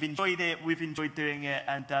hopefully you've enjoyed it. We've enjoyed doing it,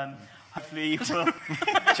 and hopefully you will.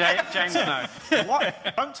 James, no.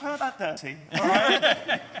 What? Don't turn that dirty. All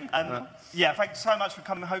right. Thanks so much for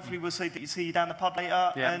coming. Hopefully we'll see you down the pub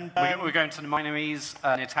later. Yeah. And we're going to the Minomies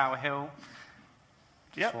near Tower Hill.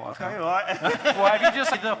 Yep, okay, all right. Well, if you just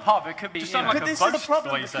say the pub, it could be But like this a is the bunch problem,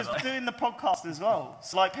 the way you because said we're that. doing the podcast as well.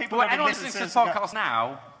 So, like, people Well, are anyone listening to this podcast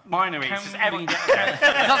now, minories, just everyone get there. It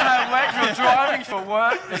doesn't matter where, if you're driving for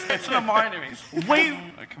work, just get to the minories.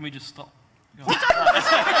 Can we just stop? It's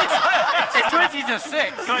 20 to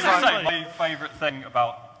 6. Can I just say, my favourite thing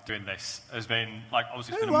about doing this has been, like,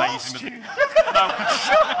 obviously it's been amazing.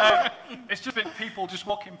 It's just been people just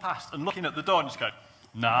walking past and looking at the door and just going,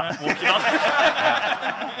 nah, walking on.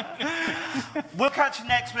 We'll catch you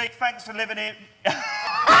next week. Thanks for living it.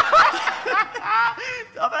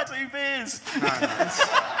 I've had 2 beers.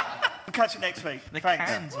 We'll catch you next week.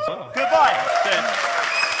 Thanks. Cans as well.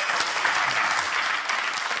 Goodbye.